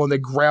cable and they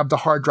grab the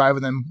hard drive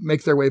and then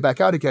make their way back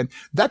out again.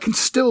 That can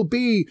still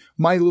be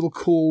my little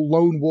cool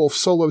lone wolf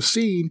solo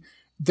scene.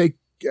 They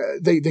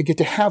get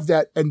to have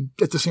that. And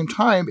at the same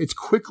time, it's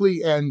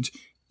quickly and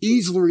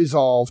easily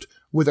resolved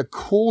with a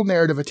cool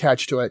narrative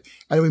attached to it.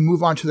 And then we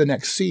move on to the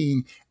next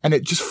scene and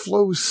it just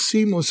flows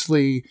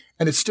seamlessly.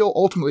 And it still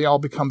ultimately all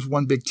becomes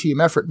one big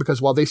team effort,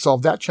 because while they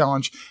solve that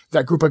challenge,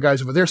 that group of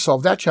guys over there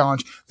solve that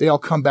challenge, they all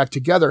come back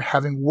together,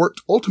 having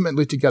worked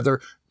ultimately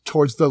together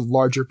towards the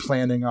larger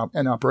planning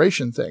and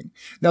operation thing.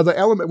 Now, the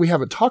element we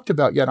haven't talked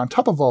about yet on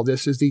top of all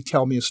this is the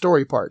tell me a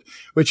story part,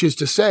 which is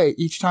to say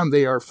each time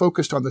they are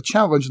focused on the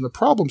challenge and the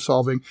problem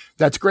solving,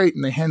 that's great.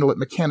 And they handle it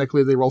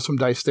mechanically. They roll some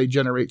dice. They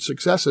generate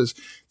successes.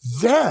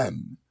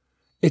 Then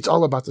it's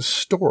all about the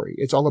story.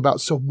 It's all about,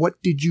 so what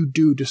did you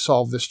do to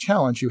solve this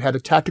challenge? You had a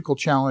tactical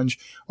challenge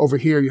over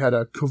here. You had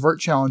a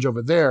covert challenge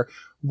over there.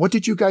 What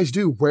did you guys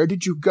do? Where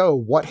did you go?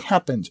 What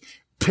happened?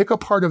 Pick a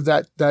part of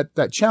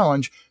that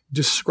challenge.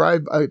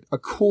 Describe a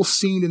cool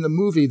scene in the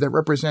movie that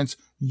represents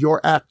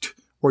your act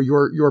or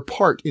your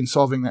part in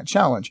solving that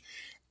challenge.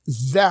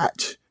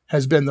 That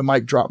has been the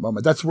mic drop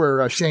moment. That's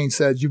where Shane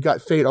said, "You've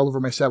got Fate all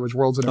over my Savage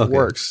Worlds," and it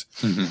works.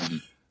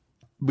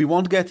 We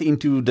won't get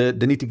into the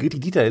nitty-gritty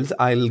details.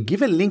 I'll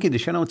give a link in the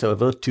show notes,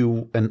 however,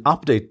 to an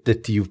update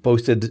that you've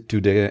posted to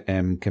the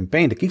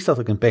campaign, the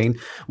Kickstarter campaign,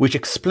 which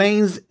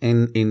explains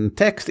in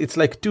text, it's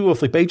like 2 or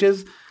 3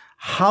 pages,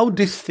 how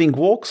this thing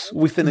works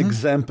with an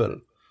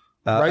example.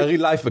 A real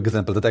life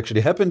example that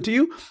actually happened to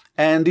you.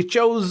 And it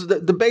shows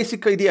the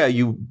basic idea.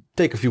 You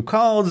take a few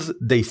cards.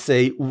 They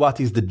say, what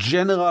is the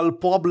general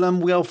problem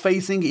we are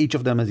facing? Each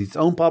of them has its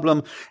own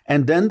problem.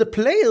 And then the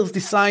players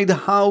decide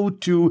how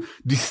to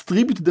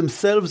distribute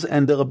themselves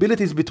and their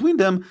abilities between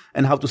them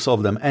and how to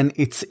solve them. And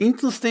it's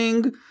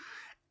interesting.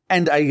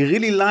 And I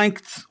really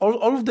liked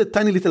all of the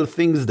tiny little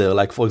things there.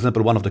 Like, for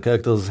example, one of the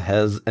characters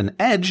has an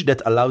edge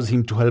that allows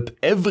him to help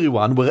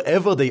everyone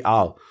wherever they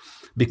are.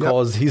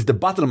 Because he's the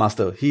battle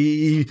master.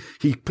 He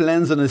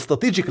plans on a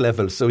strategic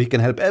level, so he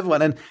can help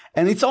everyone.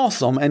 And it's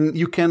awesome. And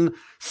you can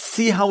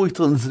see how it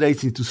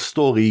translates into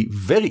story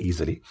very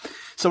easily.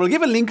 So I'll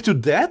give a link to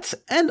that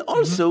and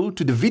also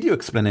to the video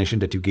explanation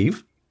that you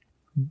give.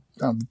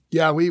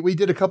 We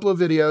did a couple of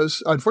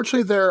videos.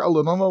 Unfortunately, they're a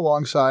little on the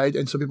long side,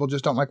 and some people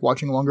just don't like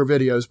watching longer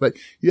videos, but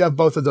you have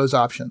both of those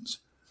options.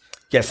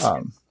 Yes.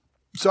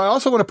 So I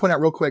also want to point out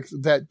real quick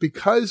that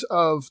because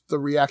of the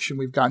reaction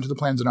we've gotten to the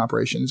plans and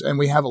operations, and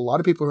we have a lot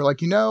of people who are like,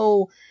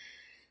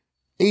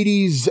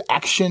 80s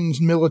action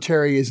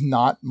military is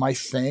not my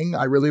thing.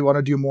 I really want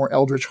to do more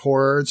eldritch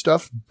horror and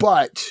stuff,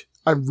 but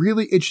I'm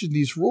really interested in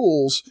these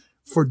rules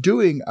for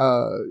doing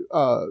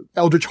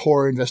eldritch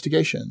horror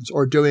investigations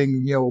or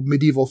doing,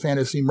 medieval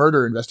fantasy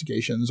murder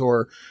investigations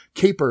or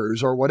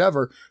capers or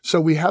whatever.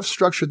 So we have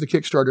structured the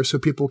Kickstarter so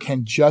people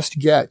can just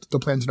get the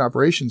plans and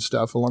operations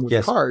stuff along with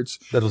the cards.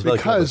 That was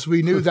because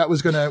we knew that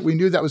was going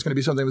to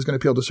be something that was going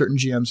to appeal to certain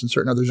GMs and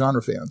certain other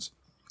genre fans.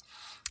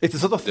 It's the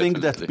sort of thing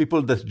that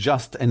people that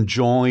just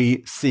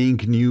enjoy seeing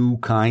new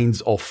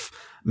kinds of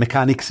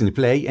mechanics in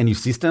play and new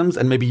systems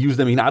and maybe use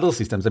them in other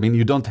systems. I mean,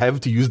 you don't have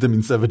to use them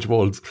in Savage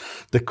Worlds.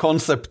 The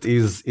concept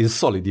is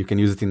solid. You can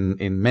use it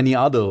in many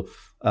other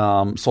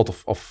sort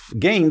of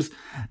games.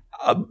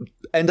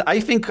 And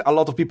I think a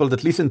lot of people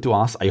that listen to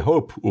us, I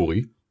hope,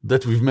 Uri,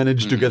 that we've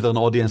managed to gather an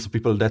audience of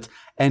people that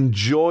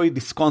enjoy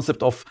this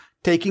concept of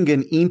taking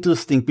an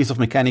interesting piece of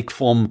mechanic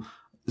from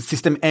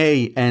System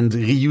A and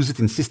reuse it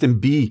in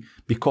System B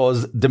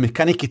because the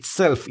mechanic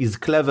itself is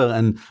clever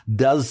and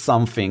does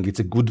something. It's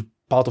a good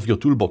part of your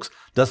toolbox,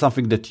 does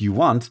something that you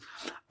want.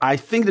 I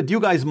think that you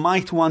guys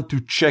might want to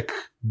check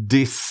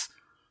this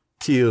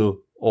tier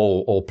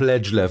or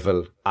pledge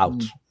level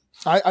out.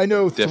 I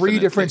know three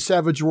different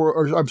Shadowrun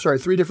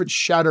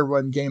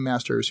game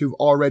masters who've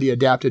already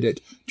adapted it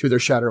to their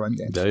Shadowrun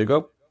games. There you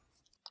go.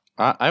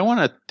 I want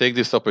to take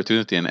this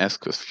opportunity and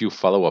ask a few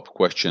follow-up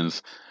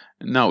questions.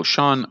 Now,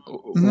 Sean,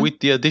 with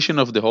the addition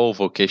of the whole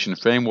vocation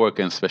framework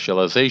and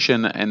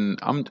specialization, and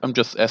I'm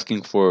just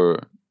asking for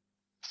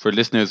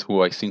listeners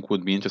who I think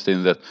would be interested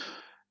in that,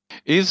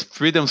 is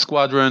Freedom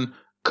Squadron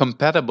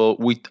compatible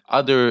with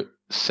other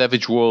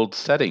Savage World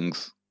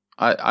settings?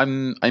 I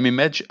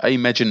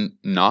imagine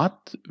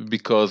not,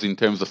 because in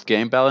terms of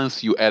game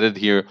balance, you added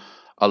here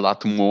a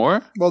lot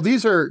more. Well,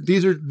 these are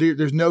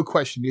there's no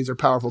question these are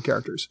powerful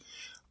characters.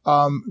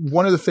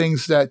 One of the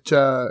things that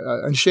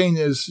and Shane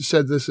has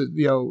said this,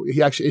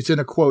 he actually, it's in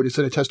a quote, it's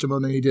in a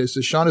testimony he did.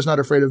 Says Sean is not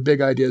afraid of big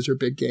ideas or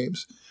big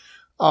games.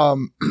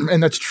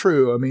 And that's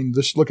true. I mean,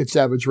 just look at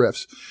Savage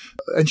Rifts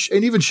and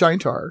even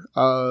Shintar.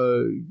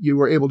 You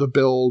were able to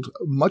build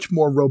much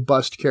more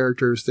robust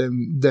characters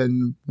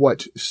than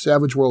what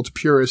Savage Worlds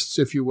purists,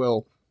 if you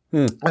will.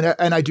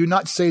 And I do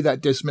not say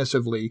that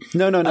dismissively.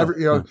 No.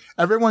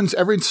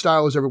 Every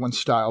style is everyone's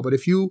style. But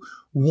if you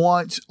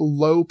want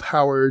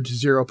low-powered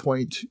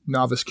 0-point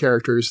novice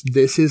characters,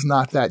 this is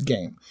not that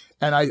game.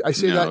 And I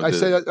say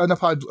that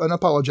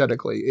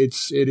unapologetically.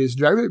 It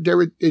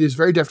is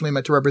very definitely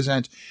meant to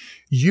represent.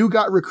 You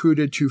got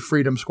recruited to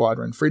Freedom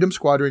Squadron. Freedom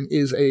Squadron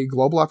is a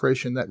global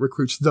operation that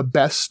recruits the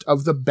best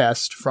of the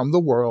best from the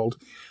world,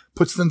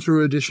 puts them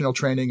through additional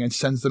training, and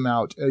sends them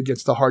out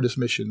against the hardest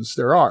missions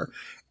there are.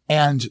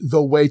 And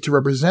the way to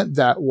represent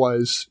that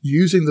was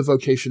using the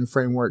vocation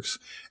frameworks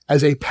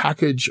as a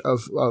package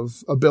of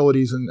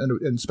abilities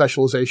and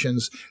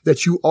specializations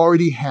that you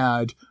already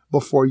had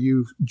before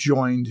you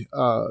joined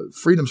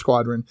Freedom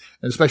Squadron.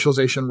 And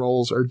specialization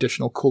roles are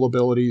additional cool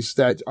abilities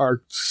that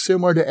are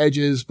similar to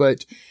Edge's,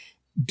 but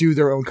do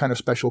their own kind of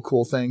special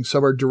cool things.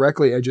 Some are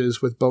directly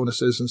Edge's with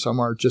bonuses, and some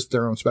are just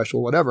their own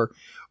special whatever.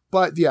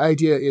 But the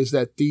idea is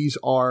that these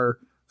are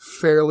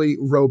fairly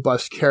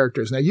robust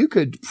characters. Now, you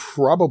could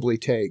probably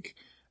take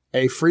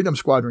a Freedom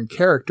Squadron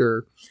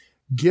character,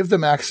 give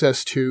them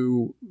access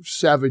to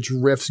Savage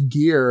Rifts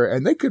gear,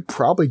 and they could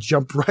probably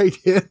jump right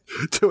in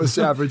to a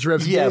Savage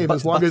Rifts game but,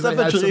 as long as they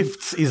had Savage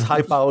Rifts is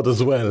high powered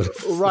as well.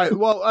 Right.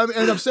 Well,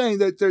 I'm saying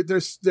that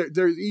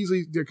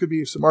there could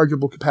be some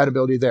arguable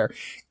compatibility there.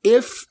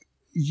 If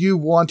you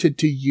wanted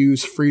to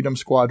use Freedom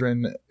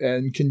Squadron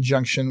in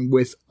conjunction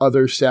with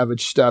other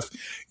Savage stuff,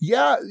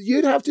 yeah,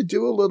 you'd have to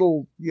do a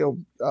little,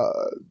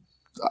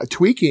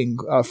 tweaking,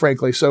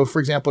 frankly. So, for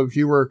example, if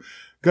you were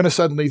going to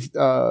suddenly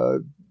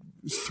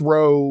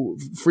throw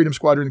Freedom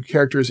Squadron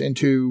characters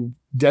into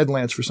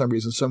Deadlands for some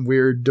reason, some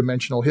weird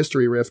dimensional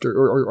history rift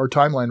or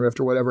timeline rift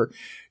or whatever,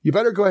 you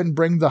better go ahead and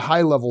bring the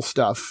high level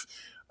stuff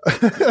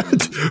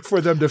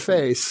for them to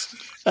face.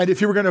 And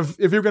if you were going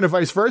to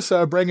vice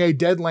versa, bring a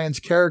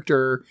Deadlands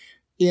character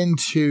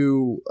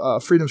into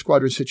Freedom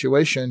Squadron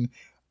situation,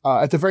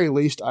 at the very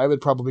least, I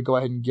would probably go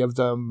ahead and give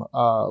them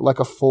like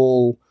a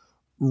full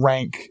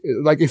rank.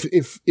 Like if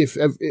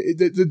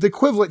the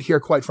equivalent here,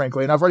 quite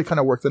frankly, and I've already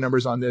kind of worked the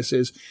numbers on this,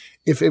 is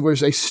if it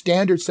was a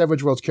standard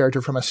Savage Worlds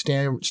character from a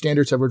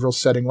standard Savage Worlds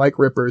setting like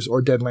Rippers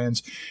or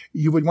Deadlands,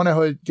 you would want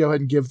to go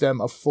ahead and give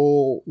them a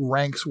full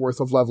rank's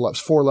worth of level ups,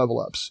 4 level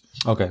ups.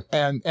 Okay.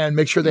 And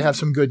make sure they have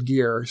some good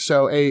gear.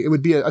 So it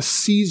would be a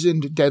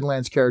seasoned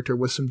Deadlands character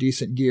with some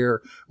decent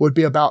gear would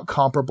be about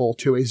comparable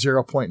to a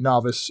 0-point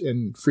novice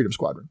in Freedom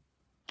Squadron.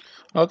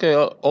 Okay,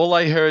 all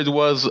I heard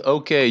was,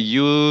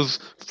 use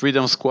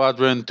Freedom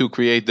Squadron to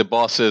create the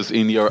bosses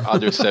in your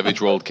other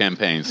Savage World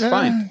campaigns.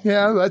 Fine.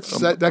 Yeah,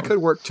 that could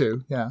work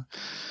too, yeah.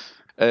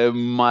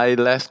 My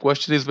last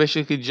question is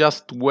basically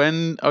just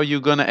when are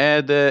you going to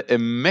add a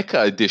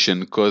mecha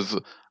edition? Because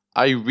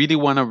I really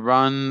want to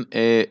run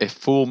a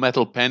Full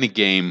Metal Panic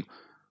game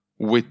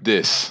with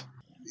this.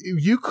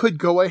 You could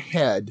go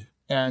ahead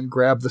and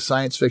grab the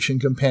Science Fiction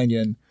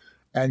Companion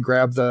and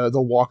grab the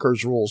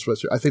Walker's rules.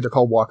 I think they're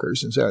called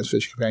Walkers in Science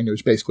Fiction Companion,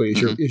 which basically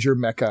is your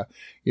mecha,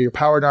 your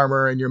powered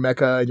armor and your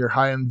mecha and your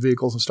high-end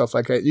vehicles and stuff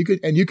like that.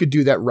 You could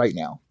do that right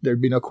now.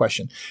 There'd be no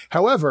question.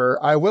 However,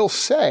 I will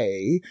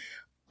say,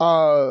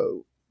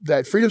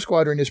 that Freedom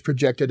Squadron is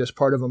projected as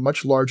part of a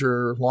much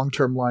larger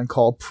long-term line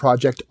called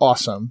Project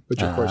Awesome,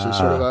 which of course is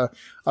sort of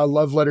a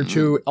love letter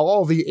to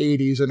all the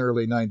 80s and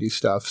early 90s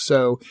stuff.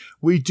 So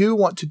we do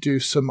want to do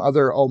some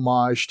other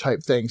homage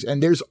type things.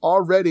 And there's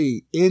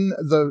already in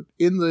the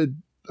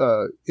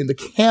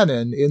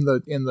canon, in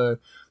the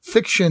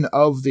fiction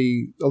of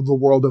the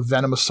world of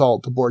Venom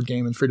Assault, the board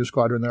game, and Freedom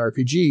Squadron, the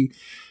RPG,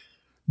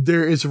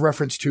 there is a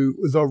reference to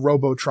the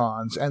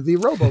Robotrons and the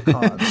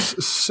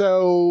Robocons.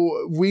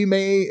 So we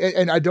may,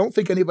 and I don't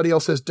think anybody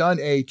else has done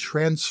a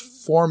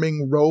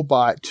transforming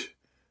robot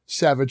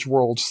Savage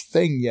Worlds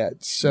thing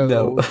yet. So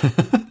no.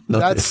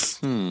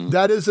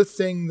 that is a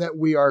thing that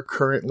we are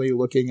currently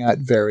looking at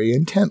very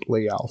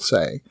intently, I'll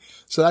say.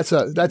 So that's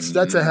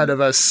ahead of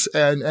us,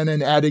 and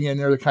then adding in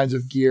other kinds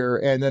of gear.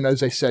 And then,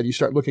 as I said, you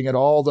start looking at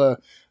all the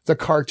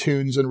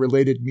cartoons and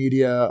related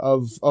media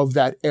of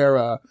that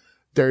era.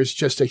 There's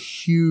just a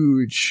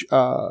huge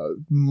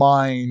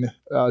mine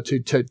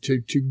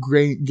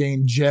to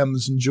gain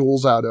gems and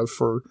jewels out of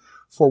for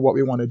what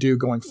we want to do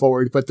going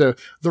forward. But the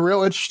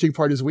real interesting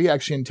part is we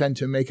actually intend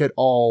to make it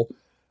all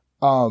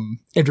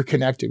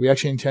interconnected. We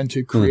actually intend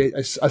to create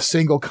a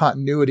single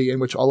continuity in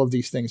which all of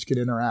these things can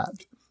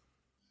interact.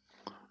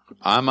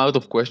 I'm out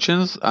of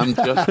questions. I'm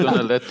just going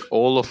to let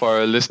all of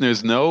our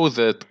listeners know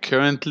that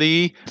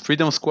currently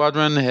Freedom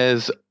Squadron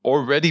has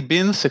already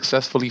been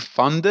successfully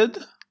funded.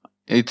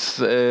 It's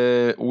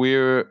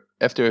we're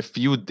after a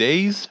few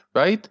days,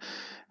 right?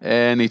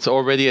 And it's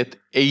already at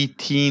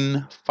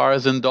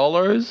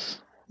 $18,000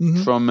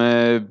 from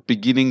a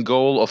beginning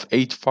goal of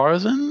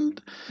 8,000,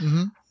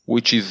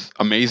 which is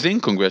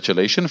amazing.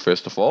 Congratulations,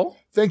 first of all.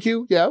 Thank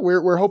you. Yeah,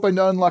 we're hoping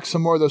to unlock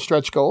some more of those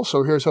stretch goals.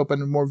 So here's hoping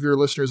more of your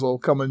listeners will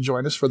come and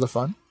join us for the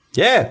fun.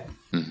 Yeah.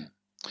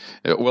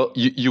 Well,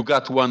 you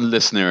got one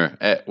listener,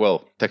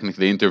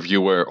 technically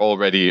interviewer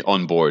already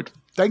on board.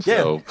 Thank you.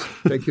 So.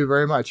 Thank you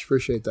very much.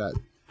 Appreciate that.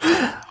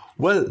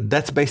 Well,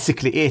 that's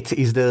basically it.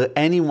 Is there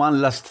any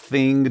one last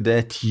thing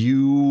that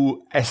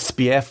you,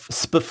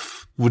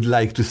 SPF would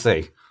like to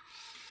say?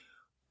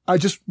 I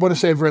just want to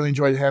say I've really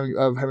enjoyed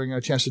having a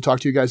chance to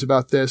talk to you guys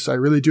about this. I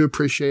really do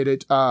appreciate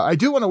it. I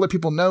do want to let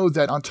people know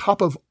that on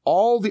top of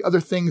all the other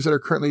things that are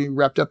currently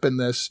wrapped up in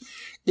this,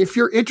 if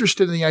you're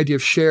interested in the idea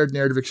of shared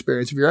narrative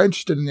experience, if you're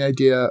interested in the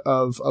idea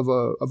of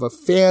a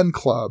fan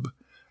club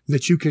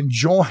that you can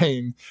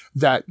join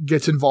that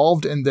gets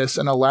involved in this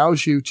and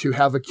allows you to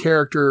have a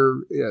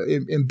character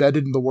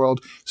embedded in the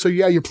world. So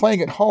yeah, you're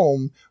playing at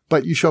home,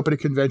 but you show up at a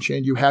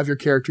convention, you have your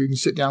character, you can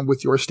sit down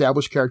with your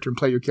established character and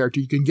play your character.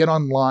 You can get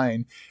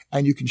online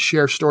and you can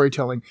share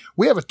storytelling.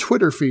 We have a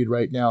Twitter feed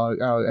right now,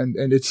 and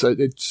it's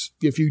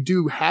if you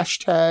do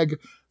hashtag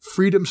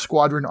Freedom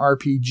Squadron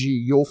RPG,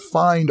 you'll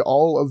find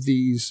all of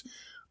these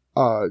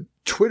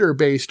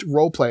Twitter-based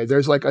roleplay.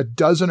 There's like a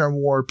dozen or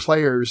more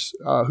players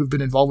who've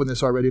been involved with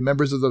this already,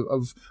 members of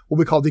what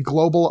we call the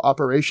Global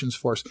Operations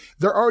Force.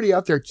 They're already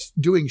out there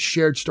doing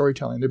shared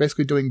storytelling. They're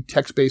basically doing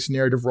text-based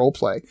narrative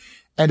roleplay.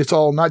 And it's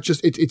all not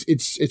just,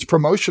 it's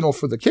promotional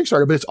for the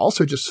Kickstarter, but it's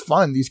also just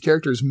fun. These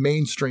characters,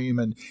 Mainstream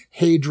and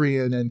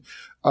Hadrian and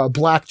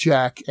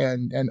Blackjack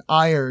and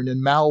Iron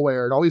and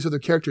Malware and all these other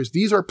characters,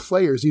 these are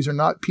players. These are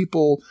not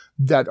people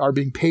that are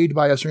being paid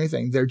by us or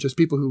anything. They're just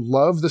people who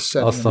love the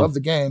setting and love the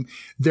game.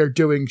 They're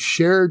doing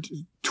shared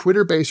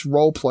Twitter-based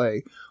role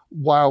play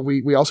while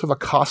we also have a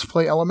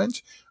cosplay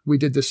element. We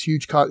did this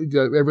huge,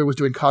 everybody was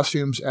doing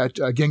costumes at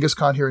Genghis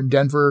Khan here in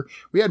Denver.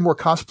 We had more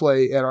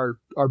cosplay at our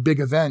big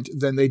event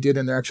than they did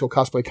in their actual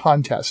cosplay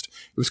contest.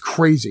 It was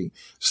crazy.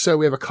 So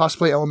we have a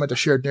cosplay element, a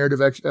shared narrative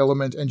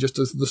element, and just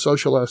the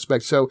social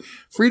aspect. So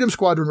Freedom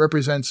Squadron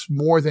represents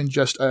more than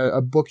just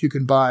a book you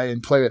can buy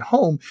and play at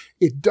home.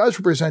 It does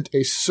represent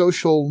a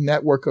social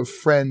network of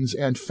friends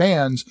and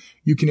fans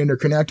you can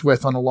interconnect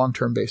with on a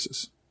long-term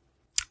basis.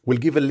 We'll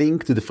give a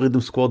link to the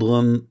Freedom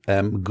Squadron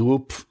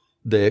group,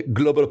 the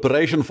Global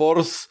Operation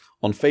Force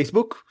on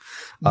Facebook,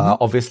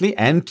 obviously,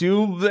 and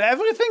to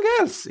everything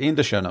else in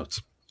the show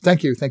notes.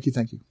 Thank you.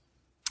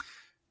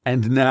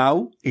 And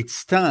now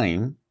it's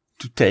time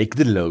to take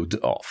the load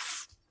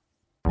off.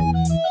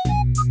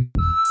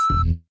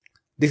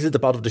 This is the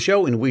part of the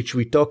show in which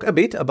we talk a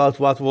bit about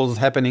what was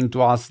happening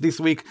to us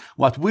this week,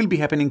 what will be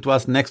happening to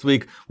us next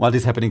week, what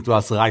is happening to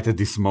us right at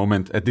this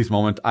moment. At this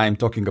moment, I'm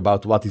talking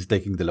about what is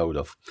taking the load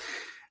off.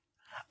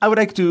 I would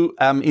like to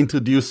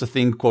introduce a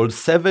thing called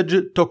Savage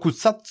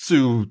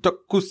Tokusatsu.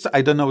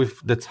 I don't know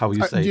if that's how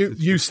you say it.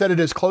 You said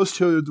it as close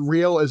to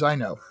real as I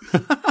know.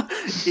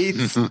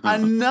 It's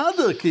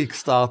another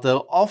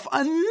Kickstarter of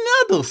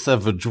another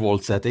Savage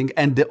World setting.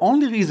 And the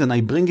only reason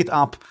I bring it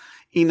up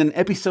in an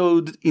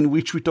episode in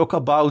which we talk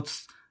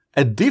about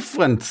a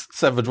different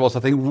Savage World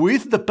setting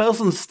with the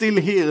person still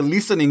here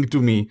listening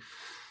to me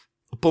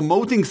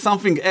promoting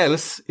something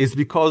else is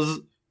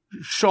because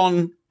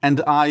Sean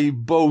and I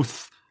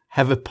both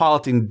have a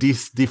part in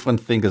this different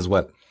thing as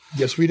well.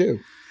 Yes, we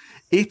do.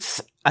 It's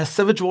a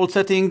Savage World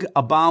setting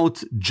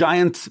about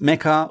giant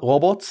mecha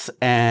robots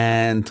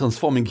and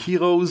transforming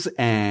heroes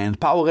and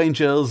Power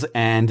Rangers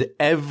and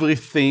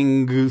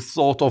everything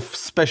sort of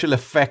special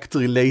effect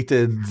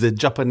related, the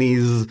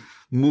Japanese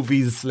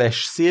movies /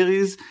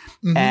 series.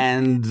 Mm-hmm.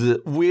 And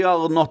we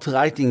are not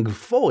writing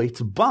for it,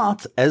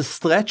 but as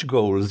stretch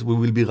goals, we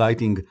will be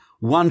writing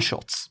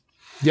one-shots.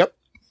 Yep.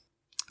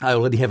 I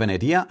already have an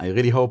idea. I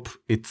really hope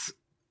it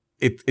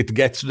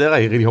gets there.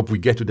 I really hope we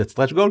get to that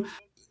stretch goal.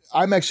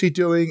 I'm actually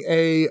doing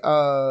a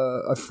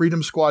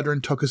Freedom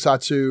Squadron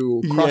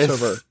Tokusatsu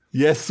crossover.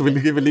 Yes,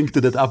 we'll give a link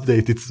to that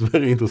update. It's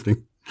very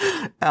interesting.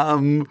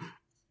 And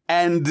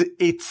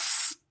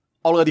it's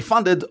already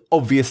funded,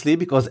 obviously,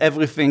 because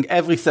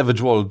every Savage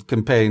World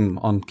campaign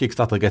on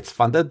Kickstarter gets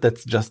funded.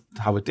 That's just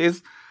how it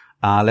is.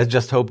 Let's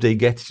just hope they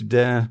get to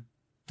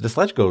the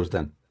stretch goals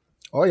then.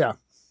 Oh, yeah.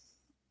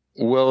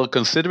 Well,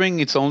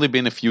 considering it's only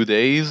been a few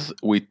days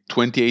with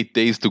 28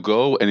 days to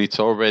go, and it's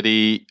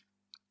already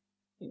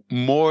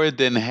more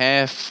than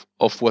half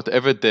of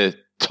whatever the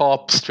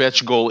top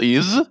stretch goal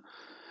is,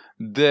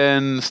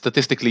 then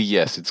statistically,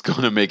 yes, it's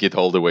going to make it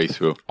all the way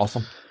through.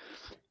 Awesome.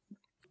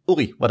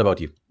 Uri, what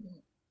about you?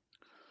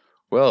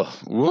 Well,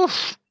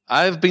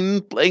 I've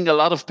been playing a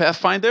lot of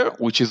Pathfinder,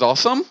 which is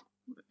awesome.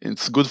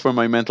 It's good for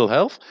my mental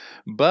health,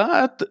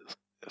 but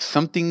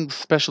something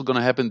special going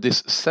to happen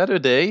this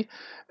Saturday.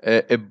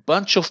 A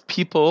bunch of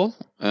people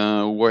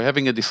were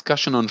having a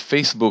discussion on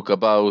Facebook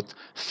about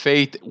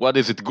Fate, what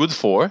is it good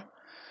for?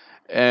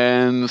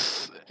 And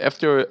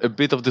after a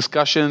bit of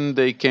discussion,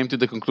 they came to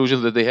the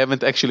conclusion that they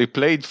haven't actually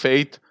played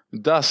Fate,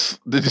 thus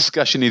the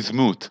discussion is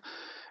moot.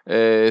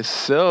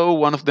 So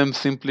one of them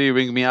simply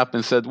rang me up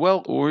and said,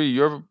 well, Uri,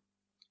 you're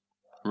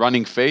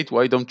running Fate,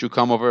 why don't you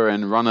come over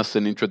and run us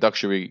an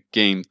introductory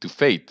game to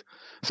Fate?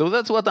 So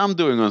that's what I'm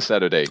doing on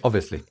Saturday.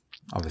 Obviously.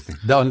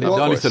 The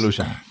only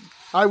solution.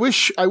 I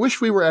wish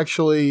we were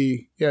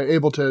actually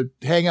able to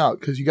hang out,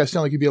 because you guys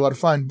sound like you'd be a lot of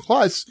fun.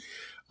 Plus,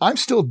 I'm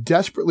still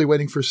desperately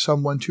waiting for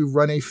someone to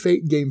run a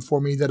Fate game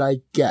for me that I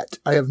get.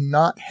 I have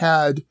not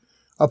had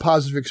a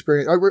positive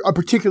experience, a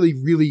particularly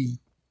really,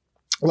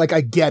 like,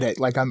 I get it.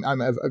 Like,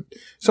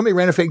 somebody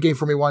ran a Fate game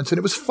for me once and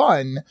it was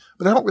fun,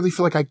 but I don't really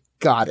feel like I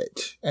got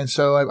it. And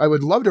so I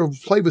would love to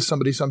play with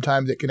somebody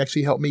sometime that can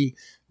actually help me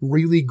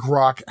really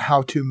grok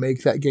how to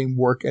make that game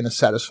work in a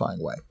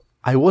satisfying way.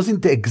 I was in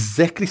the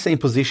exactly same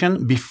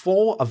position.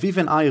 Before Aviv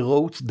and I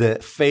wrote the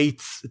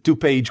Fates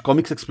 2-page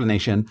comics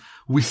explanation,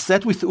 we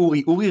sat with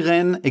Uri. Uri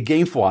ran a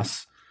game for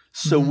us,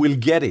 so we'll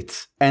get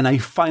it. And I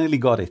finally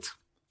got it.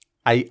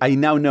 I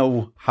now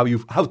know how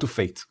to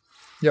Fate.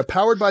 Yeah,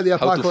 Powered by the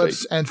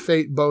Apocalypse and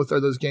Fate both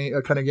are those kind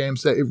of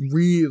games that it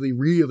really,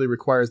 really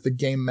requires the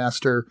game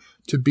master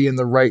to be in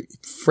the right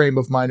frame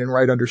of mind and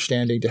right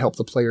understanding to help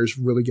the players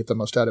really get the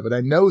most out of it.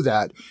 I know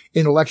that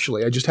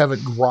intellectually. I just haven't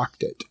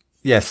grokked it.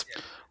 Yes.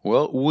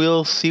 Well,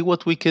 we'll see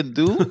what we can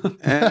do.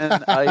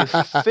 And I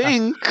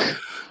think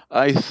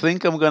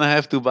I'm going to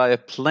have to buy a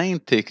plane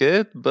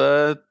ticket,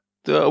 but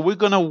we're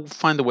going to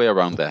find a way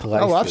around that.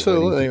 Oh,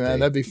 absolutely, man.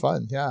 That'd be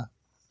fun. Yeah.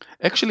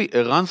 Actually,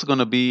 Eran's going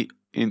to be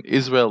in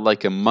Israel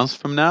like a month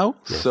from now.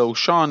 Yes. So,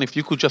 Sean, if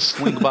you could just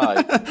swing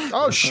by.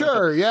 Oh,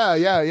 sure.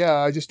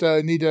 Yeah. I just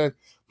need to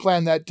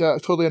plan that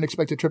totally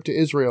unexpected trip to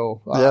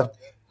Israel.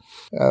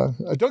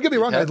 Don't get me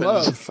wrong.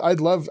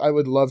 I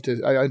would love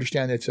to. I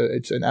understand it's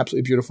an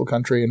absolutely beautiful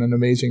country and an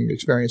amazing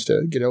experience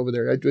to get over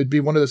there. It would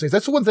be one of those things.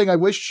 That's the one thing I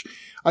wish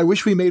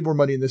we made more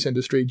money in this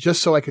industry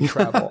just so I could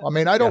travel. I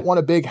mean, I don't want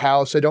a big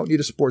house. I don't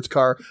need a sports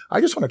car. I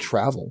just want to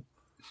travel.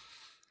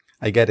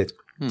 I get it.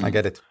 I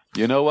get it.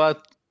 You know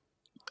what?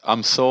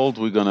 I'm sold.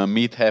 We're gonna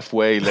meet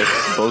halfway.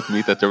 Let's both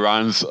meet at the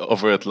Rans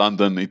over at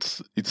London.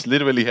 It's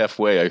literally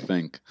halfway, I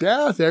think.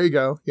 Yeah, there you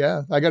go.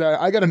 Yeah, I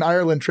got an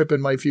Ireland trip in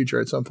my future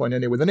at some point.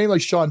 Anyway, with a name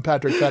like Sean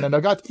Patrick Fenton,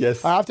 I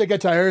have to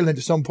get to Ireland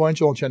at some point,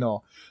 don't you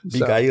know?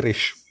 Big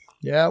Irish.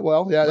 Yeah,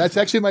 well, yeah, that's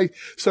actually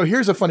so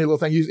here's a funny little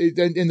thing.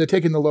 In the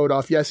taking the load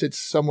off, yes, it's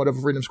somewhat of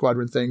a Freedom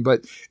Squadron thing,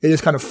 but it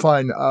is kind of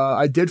fun.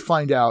 I did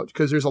find out,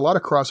 because there's a lot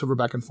of crossover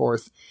back and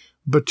forth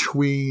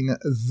between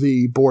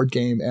the board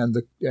game and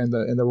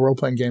the role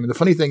playing game. And the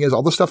funny thing is,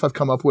 all the stuff I've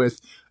come up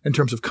with in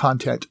terms of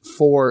content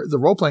for the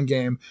role playing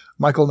game,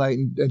 Michael Knight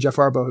and Jeff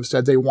Arbo have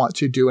said they want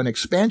to do an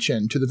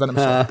expansion to the Venom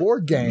Assault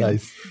board game.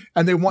 Nice.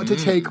 And they want to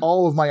take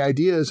all of my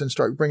ideas and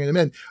start bringing them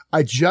in.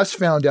 I just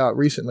found out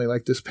recently,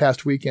 like this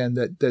past weekend,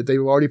 that they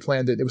were already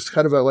planned it. It was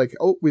kind of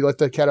we let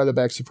the cat out of the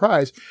bag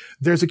surprise.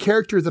 There's a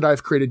character that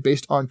I've created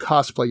based on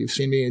cosplay.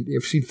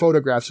 You've seen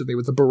photographs of me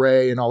with the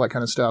beret and all that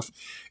kind of stuff.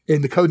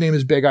 And the code name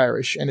is Big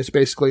Irish, and it's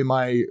basically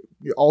my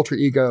alter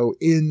ego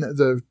in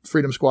the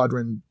Freedom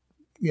Squadron,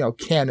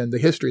 canon, the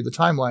history, the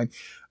timeline.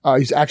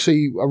 He's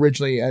actually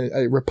originally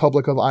a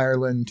Republic of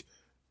Ireland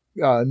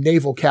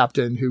naval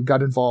captain who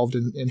got involved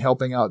in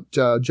helping out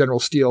General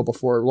Steele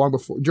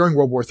during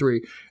World War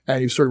III, and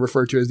he was sort of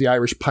referred to as the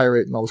Irish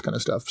pirate and all this kind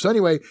of stuff. So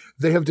anyway,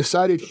 they have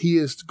decided he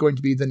is going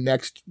to be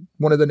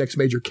one of the next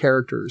major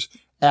characters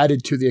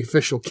added to the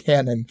official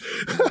canon.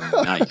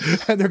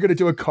 Nice. And they're going to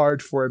do a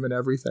card for him and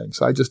everything.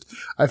 So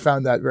I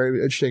found that very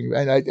interesting.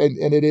 And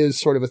it is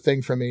sort of a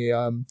thing for me.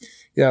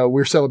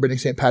 We're celebrating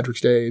St.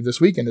 Patrick's Day this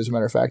weekend, as a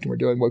matter of fact, and we're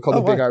doing what's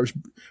called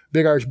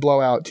Big Irish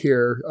blowout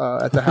here,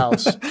 at the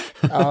house.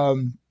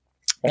 But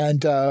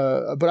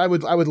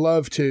I would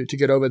love to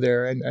get over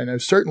there.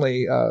 And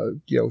certainly,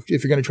 if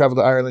you're going to travel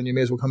to Ireland, you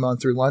may as well come on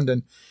through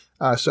London.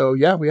 So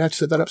yeah, we have to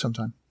set that up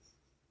sometime.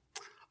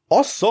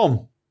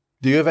 Awesome.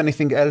 Do you have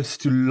anything else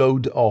to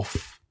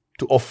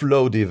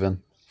offload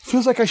even?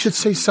 Feels like I should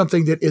say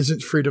something that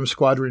isn't Freedom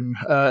Squadron.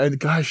 And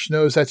gosh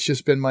knows that's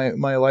just been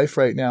my life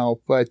right now.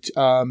 But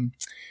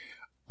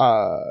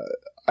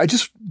I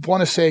just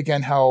want to say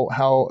again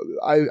how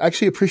I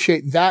actually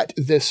appreciate that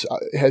this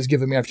has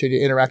given me an opportunity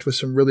to interact with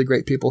some really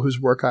great people whose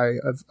work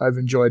I've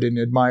enjoyed and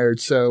admired.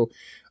 So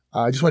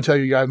I just want to tell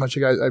you guys how much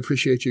I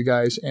appreciate you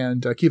guys,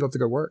 and keep up the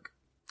good work.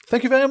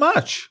 Thank you very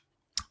much.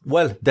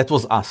 Well, that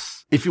was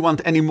us. If you want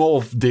any more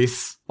of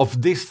this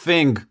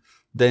thing,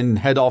 then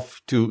head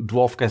off to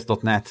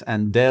dwarfcast.net,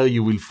 and there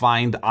you will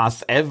find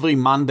us every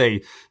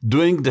Monday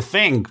doing the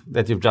thing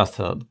that you've just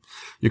heard.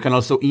 You can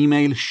also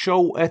email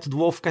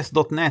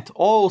show@dwarfcast.net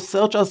or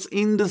search us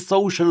in the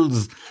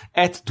socials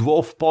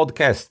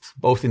 @dwarfpodcast,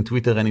 both in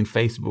Twitter and in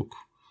Facebook.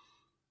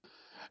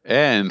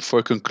 And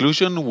for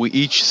conclusion, we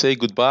each say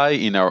goodbye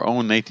in our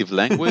own native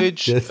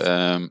language. Yes.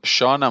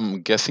 Sean,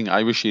 I'm guessing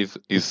Irish is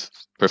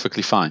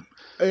perfectly fine.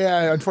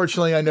 Yeah,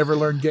 unfortunately, I never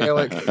learned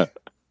Gaelic.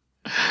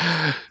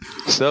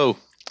 So,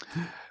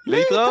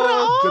 later.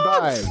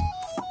 Goodbye.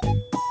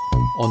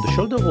 On the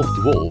Shoulder of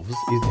Dwarves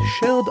is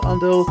shared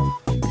under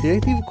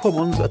Creative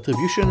Commons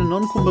Attribution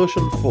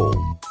Non-Commercial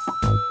form.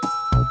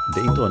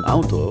 The intro and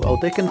outro are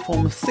taken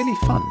from Silly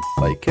Fun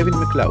by Kevin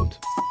MacLeod.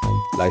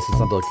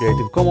 Licensed under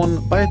Creative Commons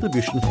by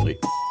Attribution Free.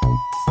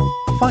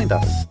 Find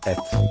us at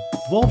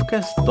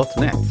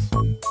dwarfcast.net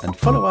and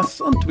follow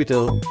us on Twitter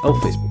or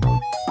Facebook.